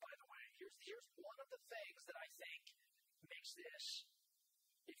this, by the way. Here's one of the things that I think makes this,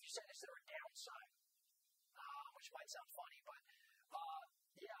 if you said, is there a downside? Which might sound funny, but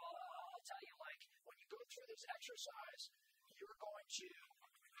this exercise, you're going to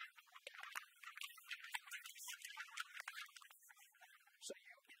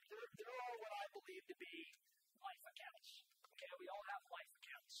there are what I believe to be life accounts. Okay, we all have life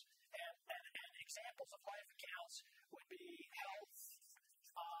accounts. And examples of life accounts would be health,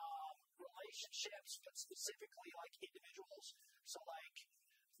 relationships, but specifically like individuals. So like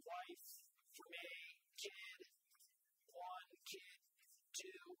wife, for me, kid, one, kid,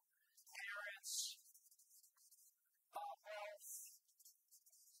 two, parents, wealth,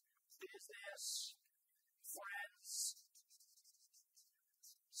 business, friends,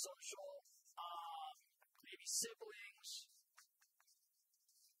 social, maybe siblings,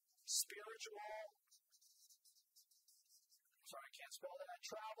 spiritual, sorry, I can't spell that,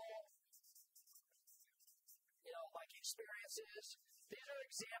 travel, like experiences. These are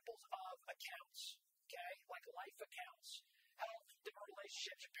examples of accounts, okay, like life accounts. Health, different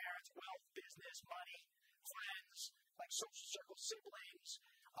relationships, your parents, wealth, business, money, friends, like social circle, siblings,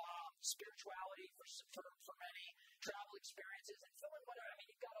 spirituality for many, travel experiences, and fill in whatever. I mean,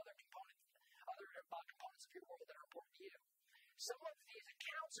 you've got other components of your world that are important to you. Some of these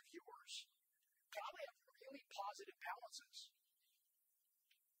accounts of yours probably have really positive balances,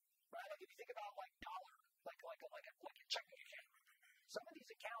 right? Like if you think about like dollar, like a checking account. Some of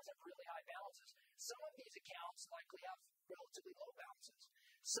these accounts have really high balances. Some of these accounts likely have relatively low balances.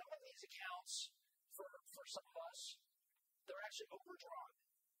 Some of these accounts, for some of us, they're actually overdrawn.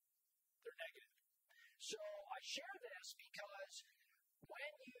 They're negative. So I share this because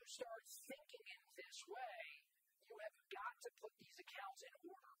when you start thinking in this way, you have got to put these accounts in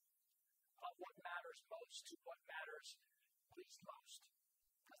order of what matters most to what matters least most.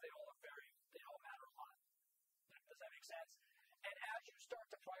 Because they all matter a lot. Does that make sense? And as you start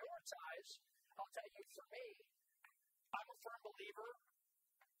to prioritize, I'll tell you, for me, I'm a firm believer.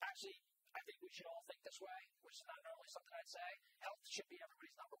 Actually, I think we should all think this way, which is not normally something I'd say. Health should be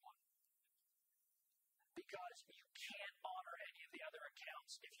everybody's number one. Because you can't honor any of the other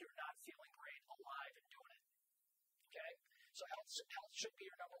accounts if you're not feeling great, alive, and doing it. Okay? So health should be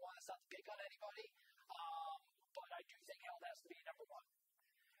your number one. It's not to pick on anybody, but I do think health has to be number one.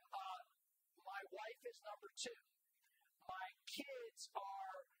 My wife is number two. My kids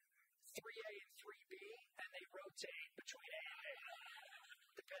are 3A and 3B, and they rotate between A and A,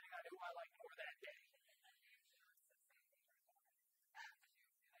 depending on who I like more that day.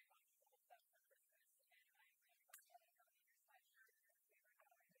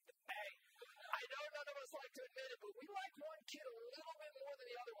 Hey, I know none of us like to admit it, but we like one kid a little bit more than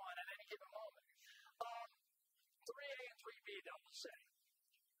the other one at any given moment. 3A and 3B, though, we'll say.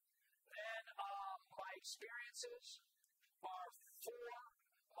 Then my experiences are 4.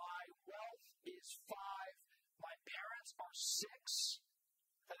 My wealth is 5. My parents are 6.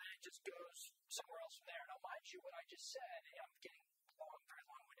 And then it just goes somewhere else from there. Now, mind you, what I just said, I'm getting very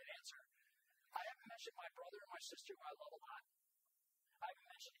long-winded answer. I haven't mentioned my brother and my sister, who I love a lot. I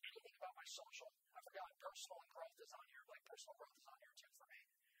haven't mentioned anything about my social. I forgot personal and growth is on here. Like, personal growth is on here, too, for me.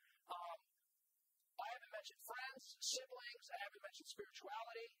 I haven't mentioned friends, siblings. I haven't mentioned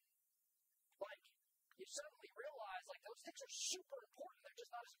spirituality. Like, you suddenly realize, like, those things are super important. They're just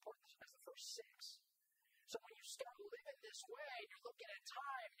not as important as the first 6. So when you start living this way, you're looking at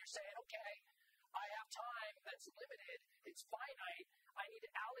time, and you're saying, okay, I have time that's limited. It's finite. I need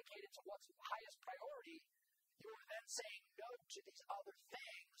to allocate it to what's highest priority. You're then saying no to these other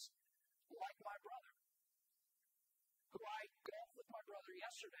things, like my brother, who I golfed with my brother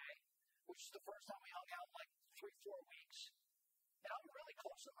yesterday, which is the first time we hung out in like 3-4 weeks. And I'm really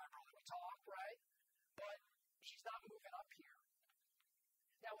close to my brother. We talk, right? But he's not moving up here.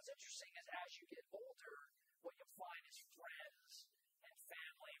 Now, what's interesting is as you get older, what you'll find is friends and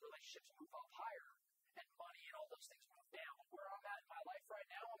family relationships move up higher, and money and all those things move down. Where I'm at in my life right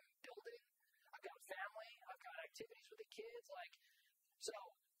now, I'm building. I've got family. I've got activities with the kids. So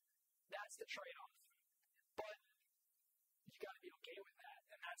that's the trade-off. But you got to be okay with that,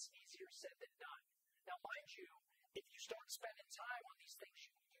 and that's easier said than done. Now, mind you, if you start spending time on these things,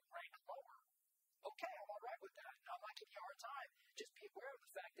 you rank lower. Okay, I'm all right with that. Now, I'm not giving you a hard time. Just be aware of the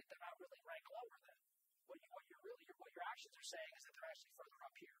fact that they're not really ranked lower then. What your actions are saying is that they're actually further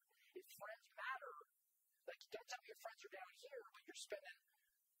up here. If friends matter, like, don't tell me your friends are down here, but you're spending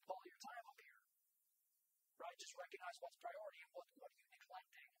all your time up here. Right? Just recognize what's priority and what are you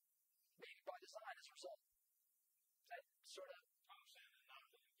neglecting. Maybe by design as a result. That sort of... I understand that not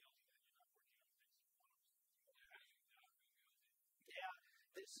feeling guilty that you're not working on things you want to do. How do you not feel guilty? Yeah,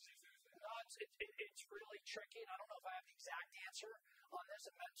 it's really tricky, and I don't know if I have the exact answer on this.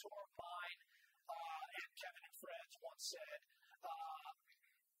 A mentor of mine, and Kevin and Fred once said,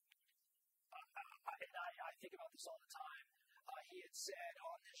 I think about this all the time. He had said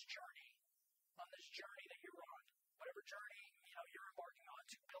on this journey that you're on, whatever journey you're embarking on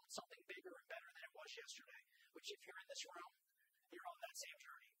to build something bigger and better than it was yesterday. Which, if you're in this room, you're on that same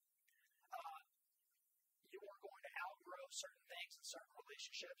journey. You are going to outgrow certain things and certain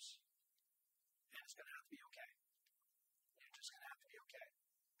relationships, and it's going to have to be okay. You're just going to have to be okay.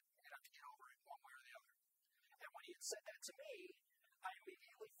 You're going to have to get over it one way or the other. And when he had said that to me, I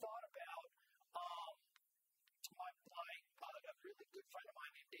immediately thought about a really good friend of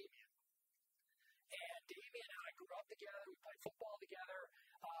mine named Damien. And Damien and I grew up together. We played football together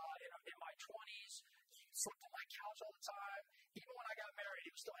in my 20s. He slept on my couch all the time. Even when I got married,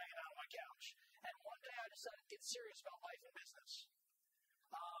 he was still hanging out on my couch. And one day I decided to get serious about life and business.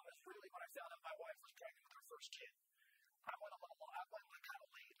 It was really when I found out my wife was pregnant with her first kid. I went kind of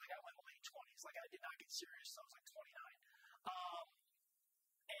late. I went late 20s. I did not get serious until I was 29.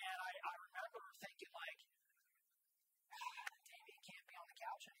 And I remember thinking Damien can't be on the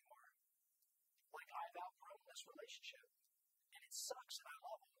couch anymore. I've outgrown this relationship. And it sucks and I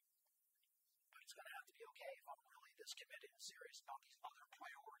love him. But it's going to have to be okay if I'm really this committed and serious about these other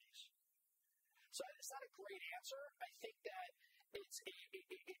priorities. So it's not a great answer. I think that I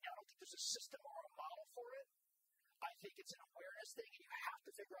don't think there's a system or a model for it. I think it's an awareness thing, and you have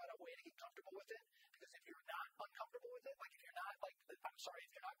to figure out a way to get comfortable with it. Because if you're not uncomfortable with it, if you're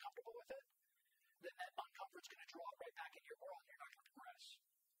not comfortable with it, then that uncomfort's going to draw it right back into your world, and you're not going to progress.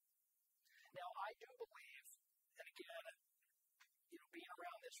 Now, I do believe, and again, being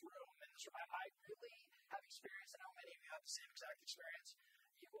around this room, I really have experienced, and how many of you have the same exact experience.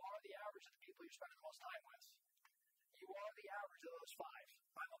 You are the average of the people you're spending the most time with. You are the average of those five.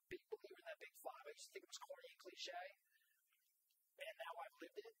 I'm a big believer in that big five. I used to think it was corny and cliche, and now I've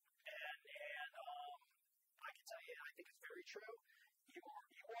lived it. And I can tell you, I think it's very true. You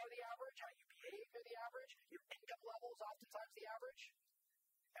are the average. How you behave are the average. Your income level is oftentimes the average.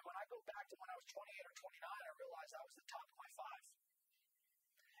 And when I go back to when I was 28 or 29, I realized I was the top of my five.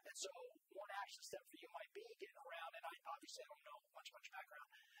 And so one action step for you might be getting around, and I obviously don't know much background,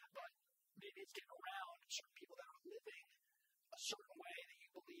 but maybe it's getting around certain people that are living a certain way that you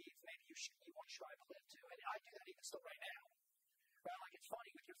believe maybe you want to strive to live to. And I do that even still right now. Right? It's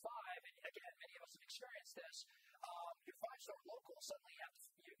funny with your five, and again, many of us have experienced this. Your five-star local, suddenly you have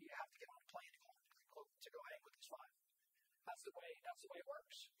to get on a plane to go hang with these five. That's the way it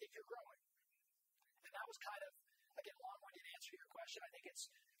works if you're growing. And that was kind of, again, a long-winded answer to your question. I think it's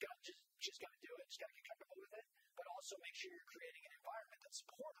just got to do it. Just got to get comfortable with it. But also make sure you're creating an environment that's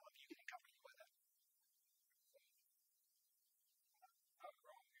supportive of you getting comfortable with it.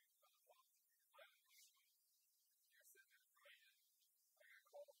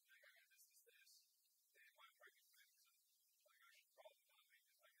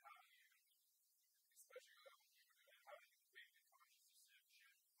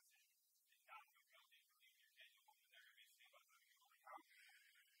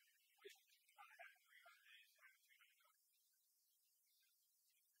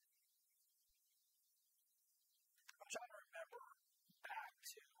 I'm trying to remember back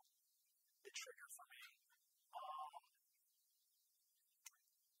to the trigger for me.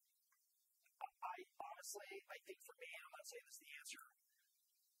 I think for me, I'm not saying this is the answer,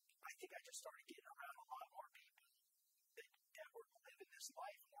 I think I just started getting around a lot more people that were living this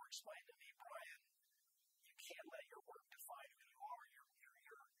life and were explaining to me, Brian, you can't let your work define who you are.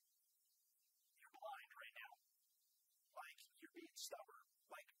 You're blind right now. You're being stubborn.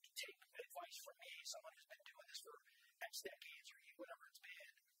 Take advice from me, someone who's been doing this for X decades or whatever it's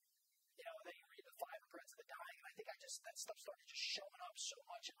been. Then you read the 5 Regrets of the Dying, and I think that stuff started just showing up so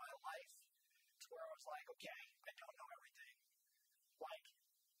much in my life to where I was like, okay, I don't know everything.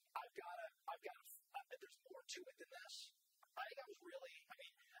 There's more to it than this. I think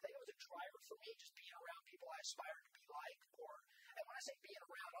it was a driver for me, just being around people I aspired to be like, and when I say being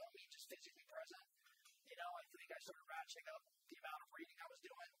around, I don't mean just physically present. I think I started ratcheting up the amount of reading I was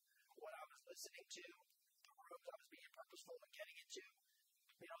doing, what I was listening to, the rooms I was being purposeful in getting into,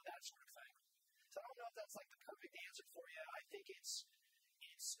 that sort of thing. So I don't know if that's the perfect answer for you. I think it's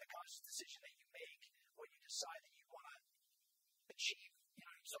a conscious decision that you make when you decide that you want to achieve, you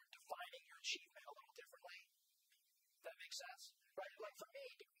start defining your achievement a little differently. Does that make sense? Right? For me,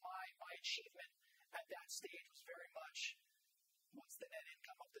 my achievement at that stage was very much, what's the net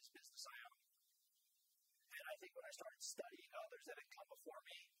income of this business I own? And I think when I started studying others that had come before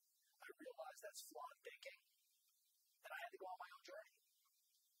me, I realized that's flawed thinking. And I had to go on my own journey.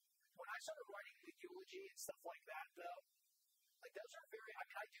 When I started writing the eulogy and stuff like that, though, those are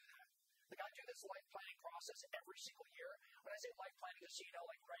I do that. Like, I do this life planning process every single year. When I say life planning, just so you know,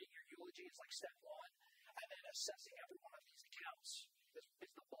 like writing your eulogy is like step one, and then assessing every one of these accounts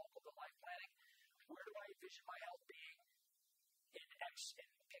is the bulk of the life planning. Where do I envision my health being in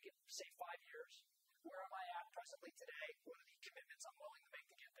pick it, say 5 years? Where am I at presently today? What are the commitments I'm willing to make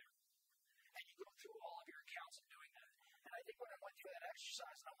to get there? And you go through all of your accounts in doing that. And I think when I went through that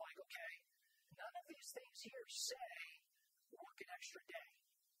exercise, and I'm like, okay, none of these things here say work an extra day.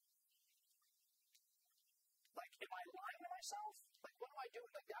 Like, am I lying to myself? Like, what am I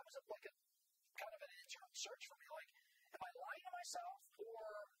doing? Like, that was a kind of an internal search for me. Like, am I lying to myself?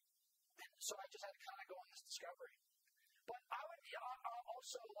 And so I just had to kind of go on this discovery. But I would be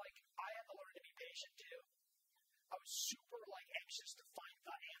also, like, I had to learn to be patient too. I was super, like, anxious to find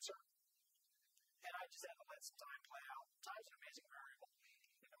the answer. And I just had to let some time play out. Time's an amazing variable,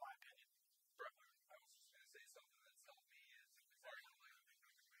 in my opinion. Brother, I was just going to say something that's helped me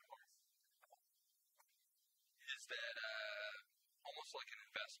is that almost like an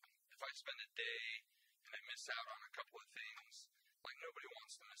investment. If I spend a day and I miss out on a couple of things, like nobody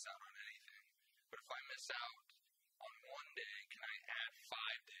wants to miss out on anything. But if I miss out on one day, can I add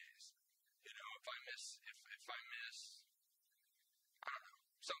 5 days? You know, if I miss, I don't know,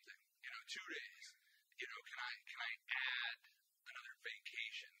 something, 2 days, can I add another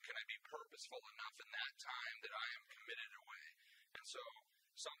vacation? Can I be purposeful enough in that time that I am committed away? And so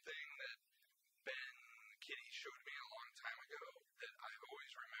something that Ben Kinney showed me a long time ago that I've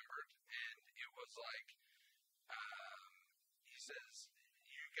always remembered, and it was like, he says,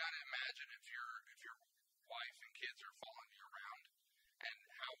 you got to imagine if your wife and kids are following you around, and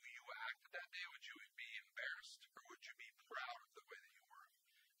how you acted that day, would you be embarrassed, or would you be proud of the way that you were?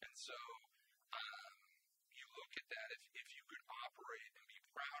 And so, you look at that, if you could operate and be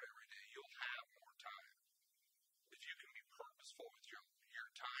proud every day, you'll have more time. If you can be purposeful with your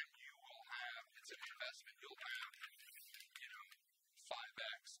time, you will have, it's an investment, you'll have,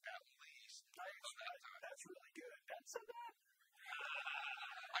 5x at least of that time. That's really good. Ben said that?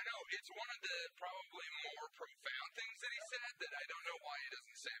 I know, it's one of the probably more profound things that he said that I don't know why he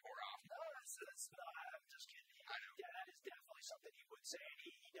doesn't say more often. No, that's not. I'm just kidding. I know. Yeah, that is definitely something he would say, and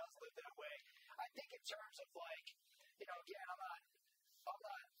he does live that way. I think in terms of, like, again, I'm not,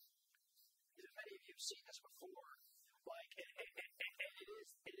 many of you have seen this before, like, and it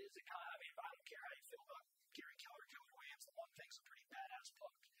is a kind of, I mean, I don't care how you feel about Gary Keller, Keller Williams, the one thing's a pretty badass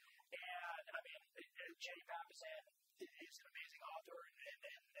book. And, I mean, Jenny Papasan is an amazing author,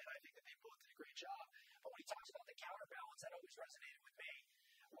 and I think that they both did a great job. But when he talks about the counterbalance, that always resonated with me,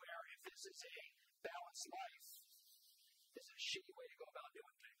 where if this is a balanced life, this is a shitty way to go about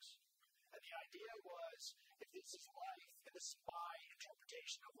doing things. And the idea was, if this is life, and this is my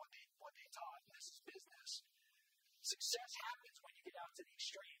interpretation of what they taught, and this is business, success happens when you get out to the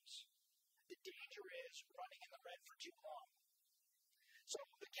extremes. The danger is running in the red for too long. So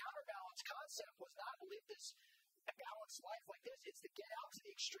the counterbalance concept was not to live this balanced life like this. It's to get out to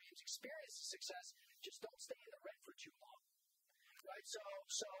the extremes, experience the success, just don't stay in the red for too long. Right? So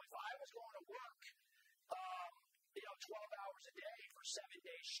if I was going to work, 12 hours a day for 7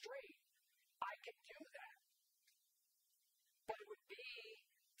 days straight, I could do that. But it would be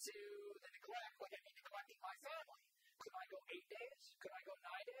to the neglect, like I'd be neglecting my family. Could I go 8 days? Could I go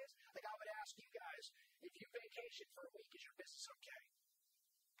 9 days? Like, I would ask you guys, if you vacation for a week, is your business okay?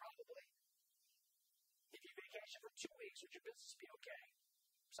 Probably. If you vacation for 2 weeks, would your business be okay?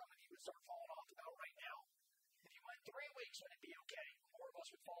 Some of you would start falling off about right now. If you went 3 weeks, would it be okay? More of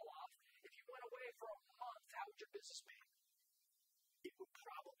us would fall off. If you went away for a month, how would your business be? It would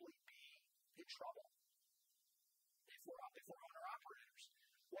probably be in trouble if we're owner-operators.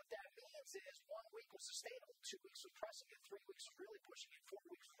 What that means is 1 week was sustainable, 2 weeks was pressing it, 3 weeks was really pushing it, 4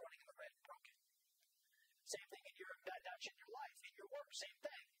 weeks was running in the red and broken. Same thing in that's in your life, in your work, same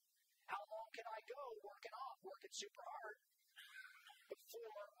thing. How long can I go working super hard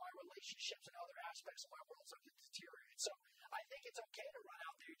before my relationships and other aspects of my world start to deteriorate? So I think it's okay to run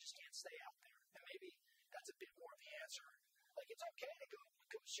out there, you just can't stay out there. And maybe that's a bit more of the answer. Like, it's okay to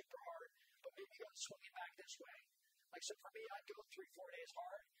go super hard, but maybe you got to swing it back this way. Like, so for me, I'd go 3-4 days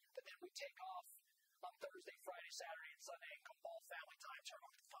hard, but then we take off on Thursday, Friday, Saturday, and Sunday, and go all family time, turn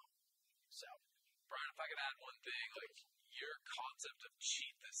off the phone. So, Brian, if I could add one thing, like, your concept of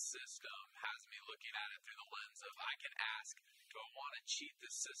cheat the system has me looking at it through the lens of, I can ask, do I want to cheat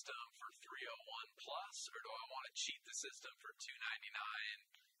the system for 301 plus, or do I want to cheat the system for 299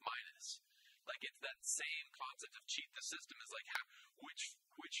 minus? Like, it's that same concept of cheat the system is like, which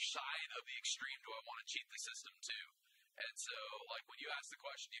side of the extreme do I want to cheat the system to? And so, like, when you ask the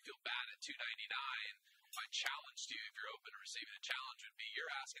question, do you feel bad at 299? My challenge to you, if you're open to receiving a challenge, would be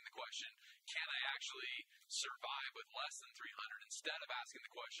you're asking the question, can I actually survive with less than 300, instead of asking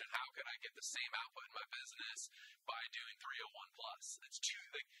the question, how can I get the same output in my business by doing 301 plus? It's two,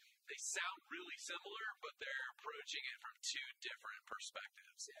 they sound really similar, but they're approaching it from two different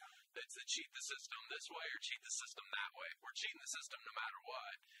perspectives. Yeah. It's the cheat the system this way or cheat the system that way. We're cheating the system no matter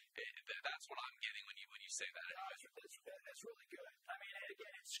what. That's what I'm getting when you say that. That's really good. I mean,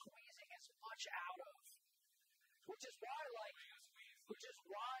 again, it's squeezing as much out of, which is why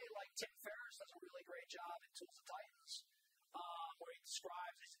Tim Ferriss does a really great job in Tools of Titans, where he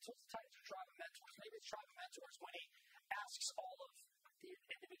describes Tools of Titans or Tribe of Mentors. Maybe it's Tribe of Mentors when he asks all of the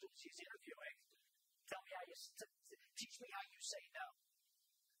individuals he's interviewing, teach me how you say no.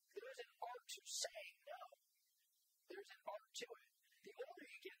 There's an art to saying no. There's an art to it. The older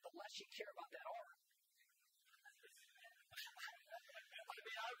you get, the less you care about that art. I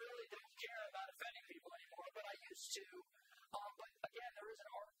mean, I really don't care about offending people anymore, but I used to. But again, there is an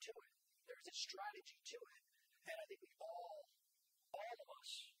art to it. There's a strategy to it. And I think we all of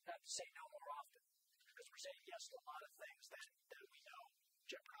us have to say no more often. Because we're saying yes to a lot of things that we know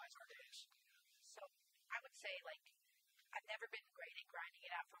jeopardize our days. So I would say, like, I've never been great at grinding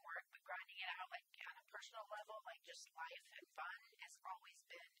it out for work, but grinding it out, like, on a personal level, like, just life and fun has always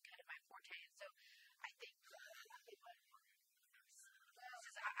been kind of my forte. And so I think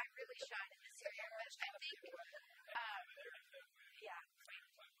I really shine in this area. But I think,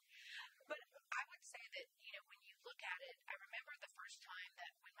 But I would say that, when you look at it, I remember the first time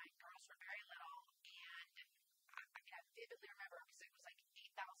that when my girls were very little, and I vividly remember because it was like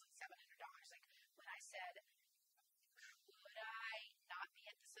 $8,700. Like, when I said, could I not be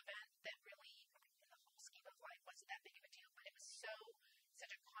at this event that really, in the whole scheme of life, wasn't that big of a deal, but it was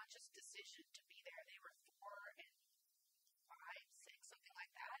such a conscious decision to be there. They were 4 and 5, 6, something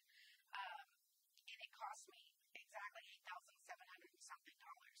like that. And it cost me exactly $8,700 and something.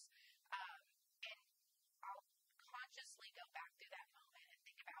 And I'll consciously go back through that moment and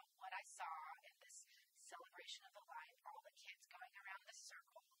think about what I saw in this celebration of the life, all the kids going around the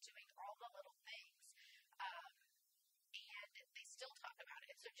circle, doing all the little things. And they still talk about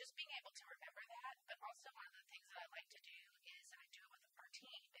it. So just being able to remember that, but also one of the things that I like to do is, and I do it with our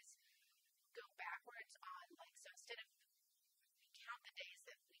team, is go backwards on, like, so instead of we count the days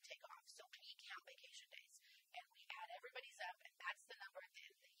that we take off, so we count vacation days, and we add everybody's up, and that's the number at the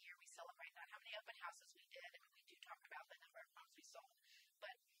end of the year we celebrate, not how many open houses we did. I mean, we do talk about the number of homes we sold,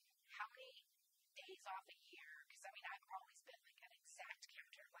 but how many days off a year, because, I mean, I've always been, like, an exact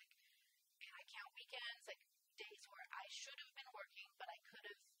counter, like, and I count weekends, like, days where I should have been working, but I could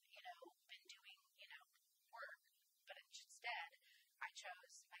have, been doing, work, but instead, I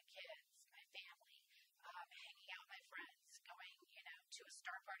chose my kids, my family, hanging out with my friends, going, to a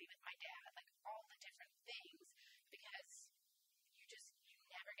star party with my dad, like, all the different things, because you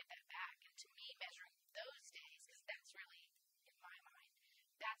never get that back. And to me, measuring those days, because that's really, in my mind,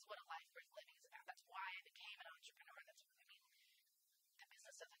 that's what a life worth living is about. That's why I became an entrepreneur. The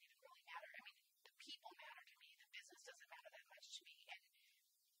business doesn't even really matter. I mean, the people matter to me. The business doesn't matter that much to me. And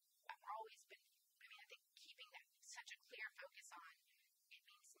I've always been, I think keeping that such a clear focus on, it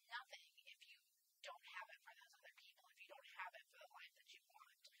means nothing if you don't have it for those other people, if you don't have it for the life that you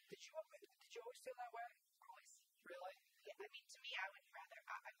want. Did you always feel that way? Always. Really? Yeah, I mean, to me, I would rather,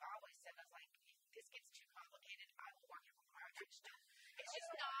 I've always said, I was like, if this gets too complicated, I will work it more. It's just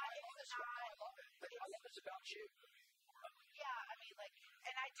not, I love it. I love this about you. Yeah, I mean, like,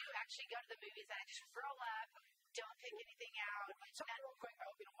 and I do actually go to the movies and I just roll up, don't pick anything out. Tell me real quick, I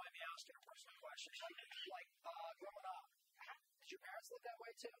hope you don't mind me asking a personal question. Like, growing up, did your parents live that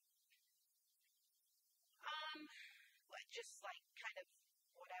way too? Just like kind of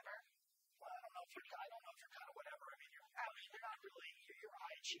whatever. Well, I don't know if you're kind of whatever. I mean, you're not really, you're a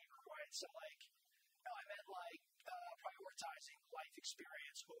high achiever, right? So, like, no, I meant like prioritizing life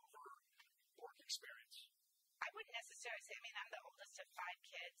experience over work experience. I wouldn't necessarily say, I mean, I'm the oldest of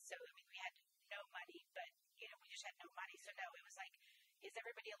 5 kids, so, I mean, we had no money, but, we just had no money, so no, it was like, is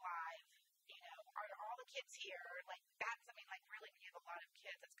everybody alive? Are all the kids here? Like, that's, I mean, like, really, when you have a lot of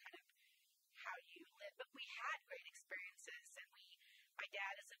kids, that's kind of how you live. But we had great experiences, and my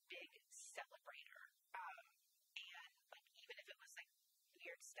dad is a big celebrator, and, like, even if it was, like,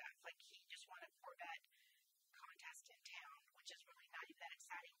 weird stuff, like, he just won a Corvette contest in town, which is really not even that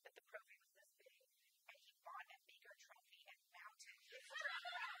exciting, but the trophy was this big, and he bought a bigger trophy and mounted it.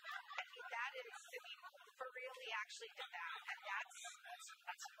 And that is, I mean, for real, he actually did that, and that's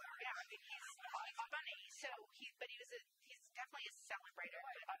hilarious. Yeah, I mean, he's funny, so he's definitely a celebrator.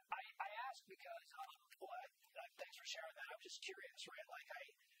 Right. I ask because, thanks for sharing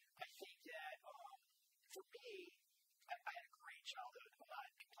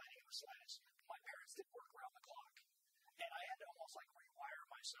slash. My parents did work around the clock, and I had to almost like rewire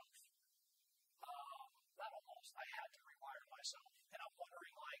myself. Not almost, I had to rewire myself, and I'm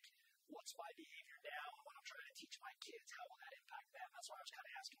wondering like, what's my behavior now when I'm trying to teach my kids? How will that impact them? That's why I was kind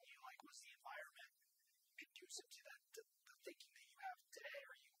of asking you, like, was the environment conducive to the thinking that you have today,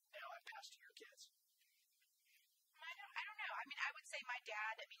 or you now have passed to your kids? I don't know. I mean, I would say my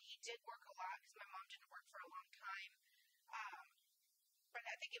dad, I mean, he did work a lot because my mom didn't work for a long time. But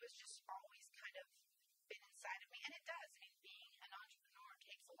I think it was just always kind of been inside of me. And it does. I mean, being an entrepreneur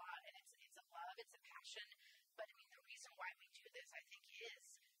takes a lot. And it's a love, it's a passion. But I mean, the reason why we do this, I think,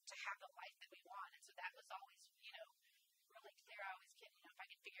 is to have the life that we want. And so that was always, really clear. I always kid, if I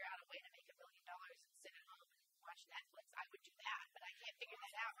could figure out a way to make $1 million and sit at home and watch Netflix, I would do that. But I can't figure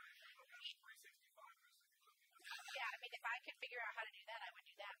that out. Yeah, I mean, if I could figure out how to do that, I would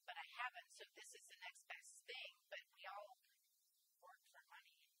do that, but I haven't, so this is the next best thing, but we all work for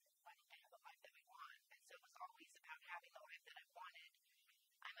money to have the life that we want, and so it was always about having the life that I wanted.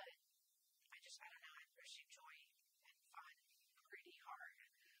 I don't know, I pursue joy and fun pretty hard,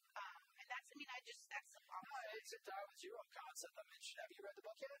 and that's the problem. It's a Die With Zero concept I mentioned. Have you read the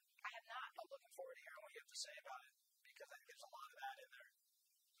book yet? I have not. I'm looking forward to hearing what you have to say about it, because I think there's a lot of that in there.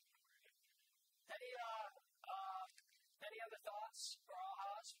 Any other thoughts or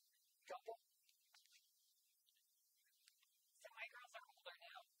ahas? Couple? So my girls are older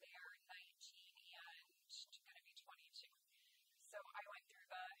now. They are 19 and going to be 22. So I went through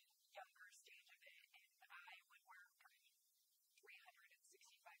the younger stage of it, and I would work 365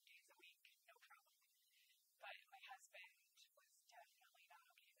 days a week, no problem. But my husband was definitely not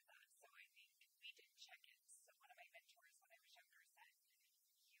okay with that. So I think we did check-ins. So one of my mentors when I was younger said,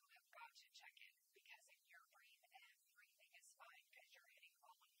 you have got to check in because in your brain everything is fine because you're hitting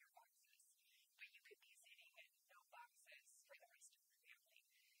all of your boxes. But you could be sitting in no boxes for the rest of your family.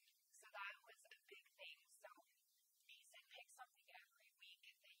 So that was a big thing. So he said pick something every week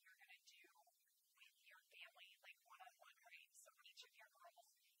that you're going to do with your family, like one-on-one, right? So each of your girls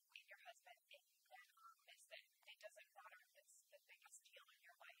and your husband, and never miss it. It doesn't matter if it's the biggest deal in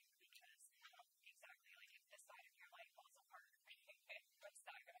your life because exactly like if this side of your life falls apart, what's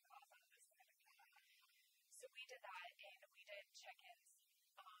that going to cause on this side of your life? So we did that and we did check-ins.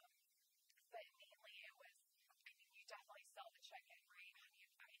 But mainly it was, I mean, you definitely sell the check-in, right?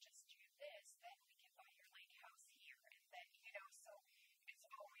 If I just do this, then we can buy your lake house here. And then, so it's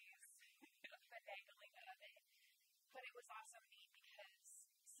always finagling of it. But it was also neat because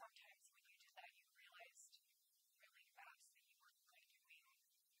sometimes when you did that, you realized really fast that you weren't really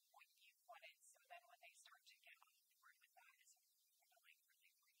doing what you wanted. So then when they start to get on board with that, is really, really bring it in.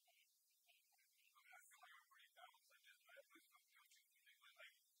 I feel like I'm pretty balanced. I just, I completely,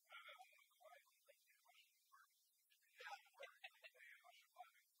 like, I don't want to go out and, like, I should work. Yeah, I should buy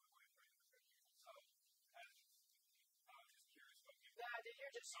my wife, right? So, just curious about you. Yeah,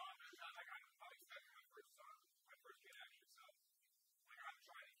 you're just... I'm expecting my first kid, actually, so, like, I'm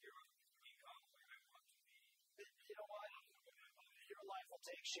trying to gear up income, like, I want to be... You know what? Your life will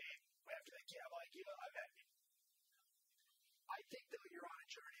take shape after that kid. I think, though, you're on a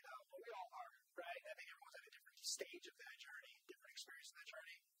journey, though. We all are, right? I think everyone's at a different stage of that journey, different experience of that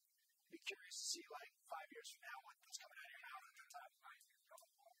journey. I'd be curious to see, like, 5 years from now, what's coming out of your mouth at that time.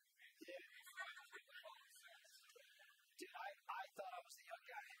 Yeah. Dude, I thought I was the young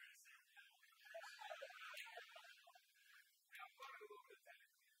guy.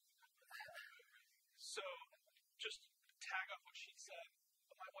 So, just to tag off what she said,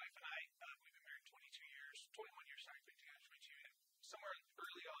 my wife and I, we've been married 21 years, sorry, 22, and somewhere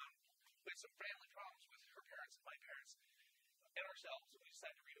early on, we had some family problems with her parents and my parents and ourselves, and we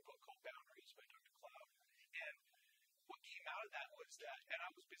decided to read a book called Boundaries by Dr. Cloud. And what came out of that was that, and I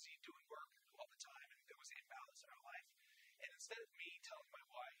was busy doing work all the time, and there was an imbalance in our life. And instead of me telling my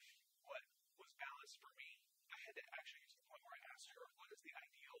wife what was balanced for me, I had to actually get to the point where I asked her, what is the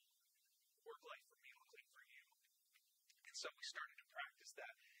ideal work life for me look like for you? And so we started to practice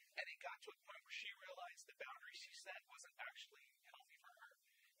that. And it got to a point where she realized the boundary she set wasn't actually healthy for her.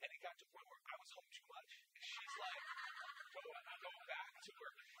 And it got to a point where I was home too much. And she's like, go back to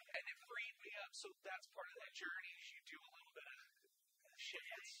work. And it freed me up. So that's part of that journey is you do a little bit of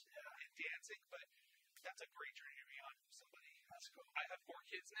shifts and dancing. But that's a great journey to be on with somebody. That's cool. I have 4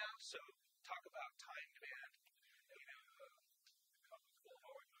 kids now, so talk about time demand. The couple's full of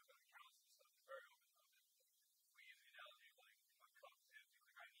always talk about accounts and stuff. It's very open about it. We use the analogy of like a cup is empty.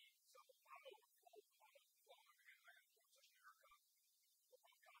 Like I need, so when I'm overflowing again, I got to pour such a cup. We're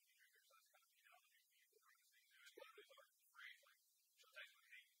both coffee drinkers, so that's kind of the analogy we use to bring this thing to. It's one of those our phrase, like, she'll text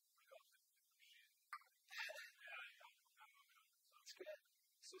me, hey, my cup's empty. Shit. Yeah, I'm moving on. So it's good.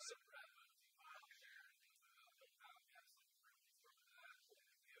 So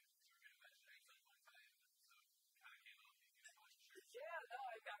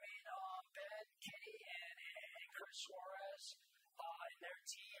Suarez and their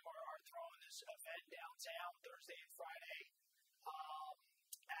team are throwing this event downtown Thursday and Friday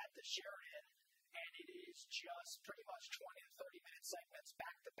at the Sheridan, and it is just pretty much 20 to 30-minute segments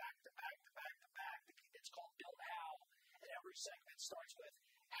back to back to back to back to back. It's called Build How, and every segment starts with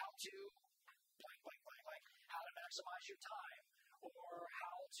how to blank, blank, blank, like how to maximize your time, or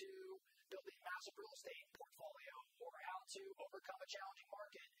how to build a massive real estate portfolio, or how to overcome a challenging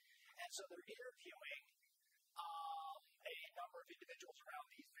market. And so they're interviewing a number of individuals around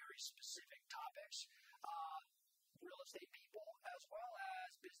these very specific topics, real estate people as well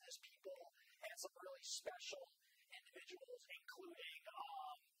as business people, and some really special individuals, including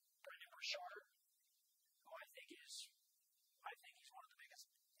Brendan Burchard, who I think he's one of the biggest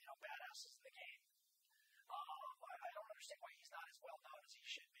badasses in the game. I don't understand why he's not as well known as he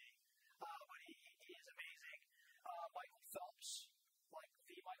should be, but he is amazing. Michael Phelps, like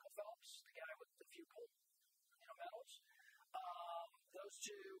the Michael Phelps, the guy with the few gold medals. Those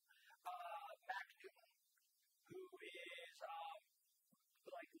two, Mac Newton, who is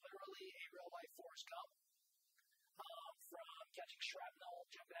like literally a real life Forrest Gump, from catching shrapnel,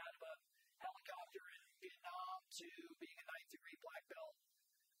 jumping out of a helicopter in Vietnam to being a 9th degree black belt,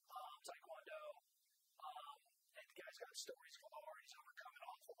 Taekwondo. And the guy's got stories galore. He's overcome an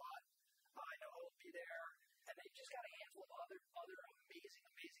awful lot. I know he'll be there. And they've just got a handful of other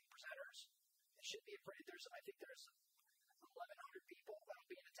amazing presenters. It should be I think there's 1,100 people that'll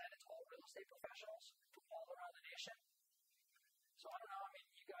be in attendance, all real estate professionals from all around the nation. So I don't know. I mean,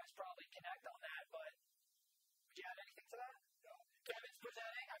 you guys probably connect on that, but would you add anything to that? No. Kevin's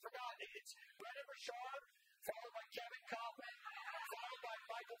presenting. I forgot. It's Brendan Burchard, followed by Kevin Kaufman, followed by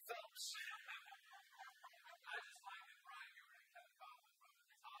Michael Phelps. I just like that Brian Gubernick and Kevin Kaufman from the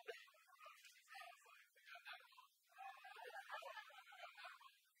top. They got that one.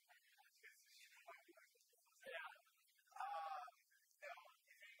 Yeah.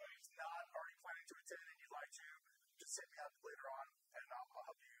 If anybody's not already planning to attend and you'd like to, just hit me up later on, and I'll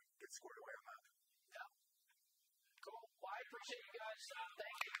help you get squared away on that. Yeah. Cool. Well, I appreciate you guys.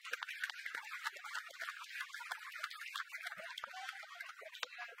 Thank you.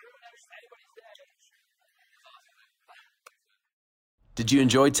 Anybody's day. Did you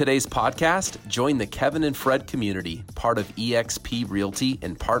enjoy today's podcast? Join the Kevin and Fred community, part of eXp Realty,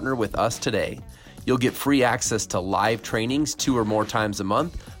 and partner with us today. You'll get free access to live trainings 2 or more times a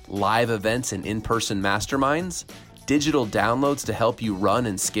month, live events and in-person masterminds, digital downloads to help you run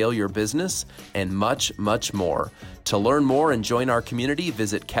and scale your business, and much, much more. To learn more and join our community,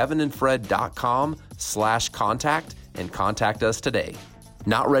 visit kevinandfred.com/contact and contact us today.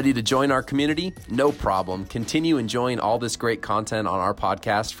 Not ready to join our community? No problem. Continue enjoying all this great content on our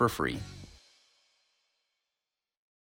podcast for free.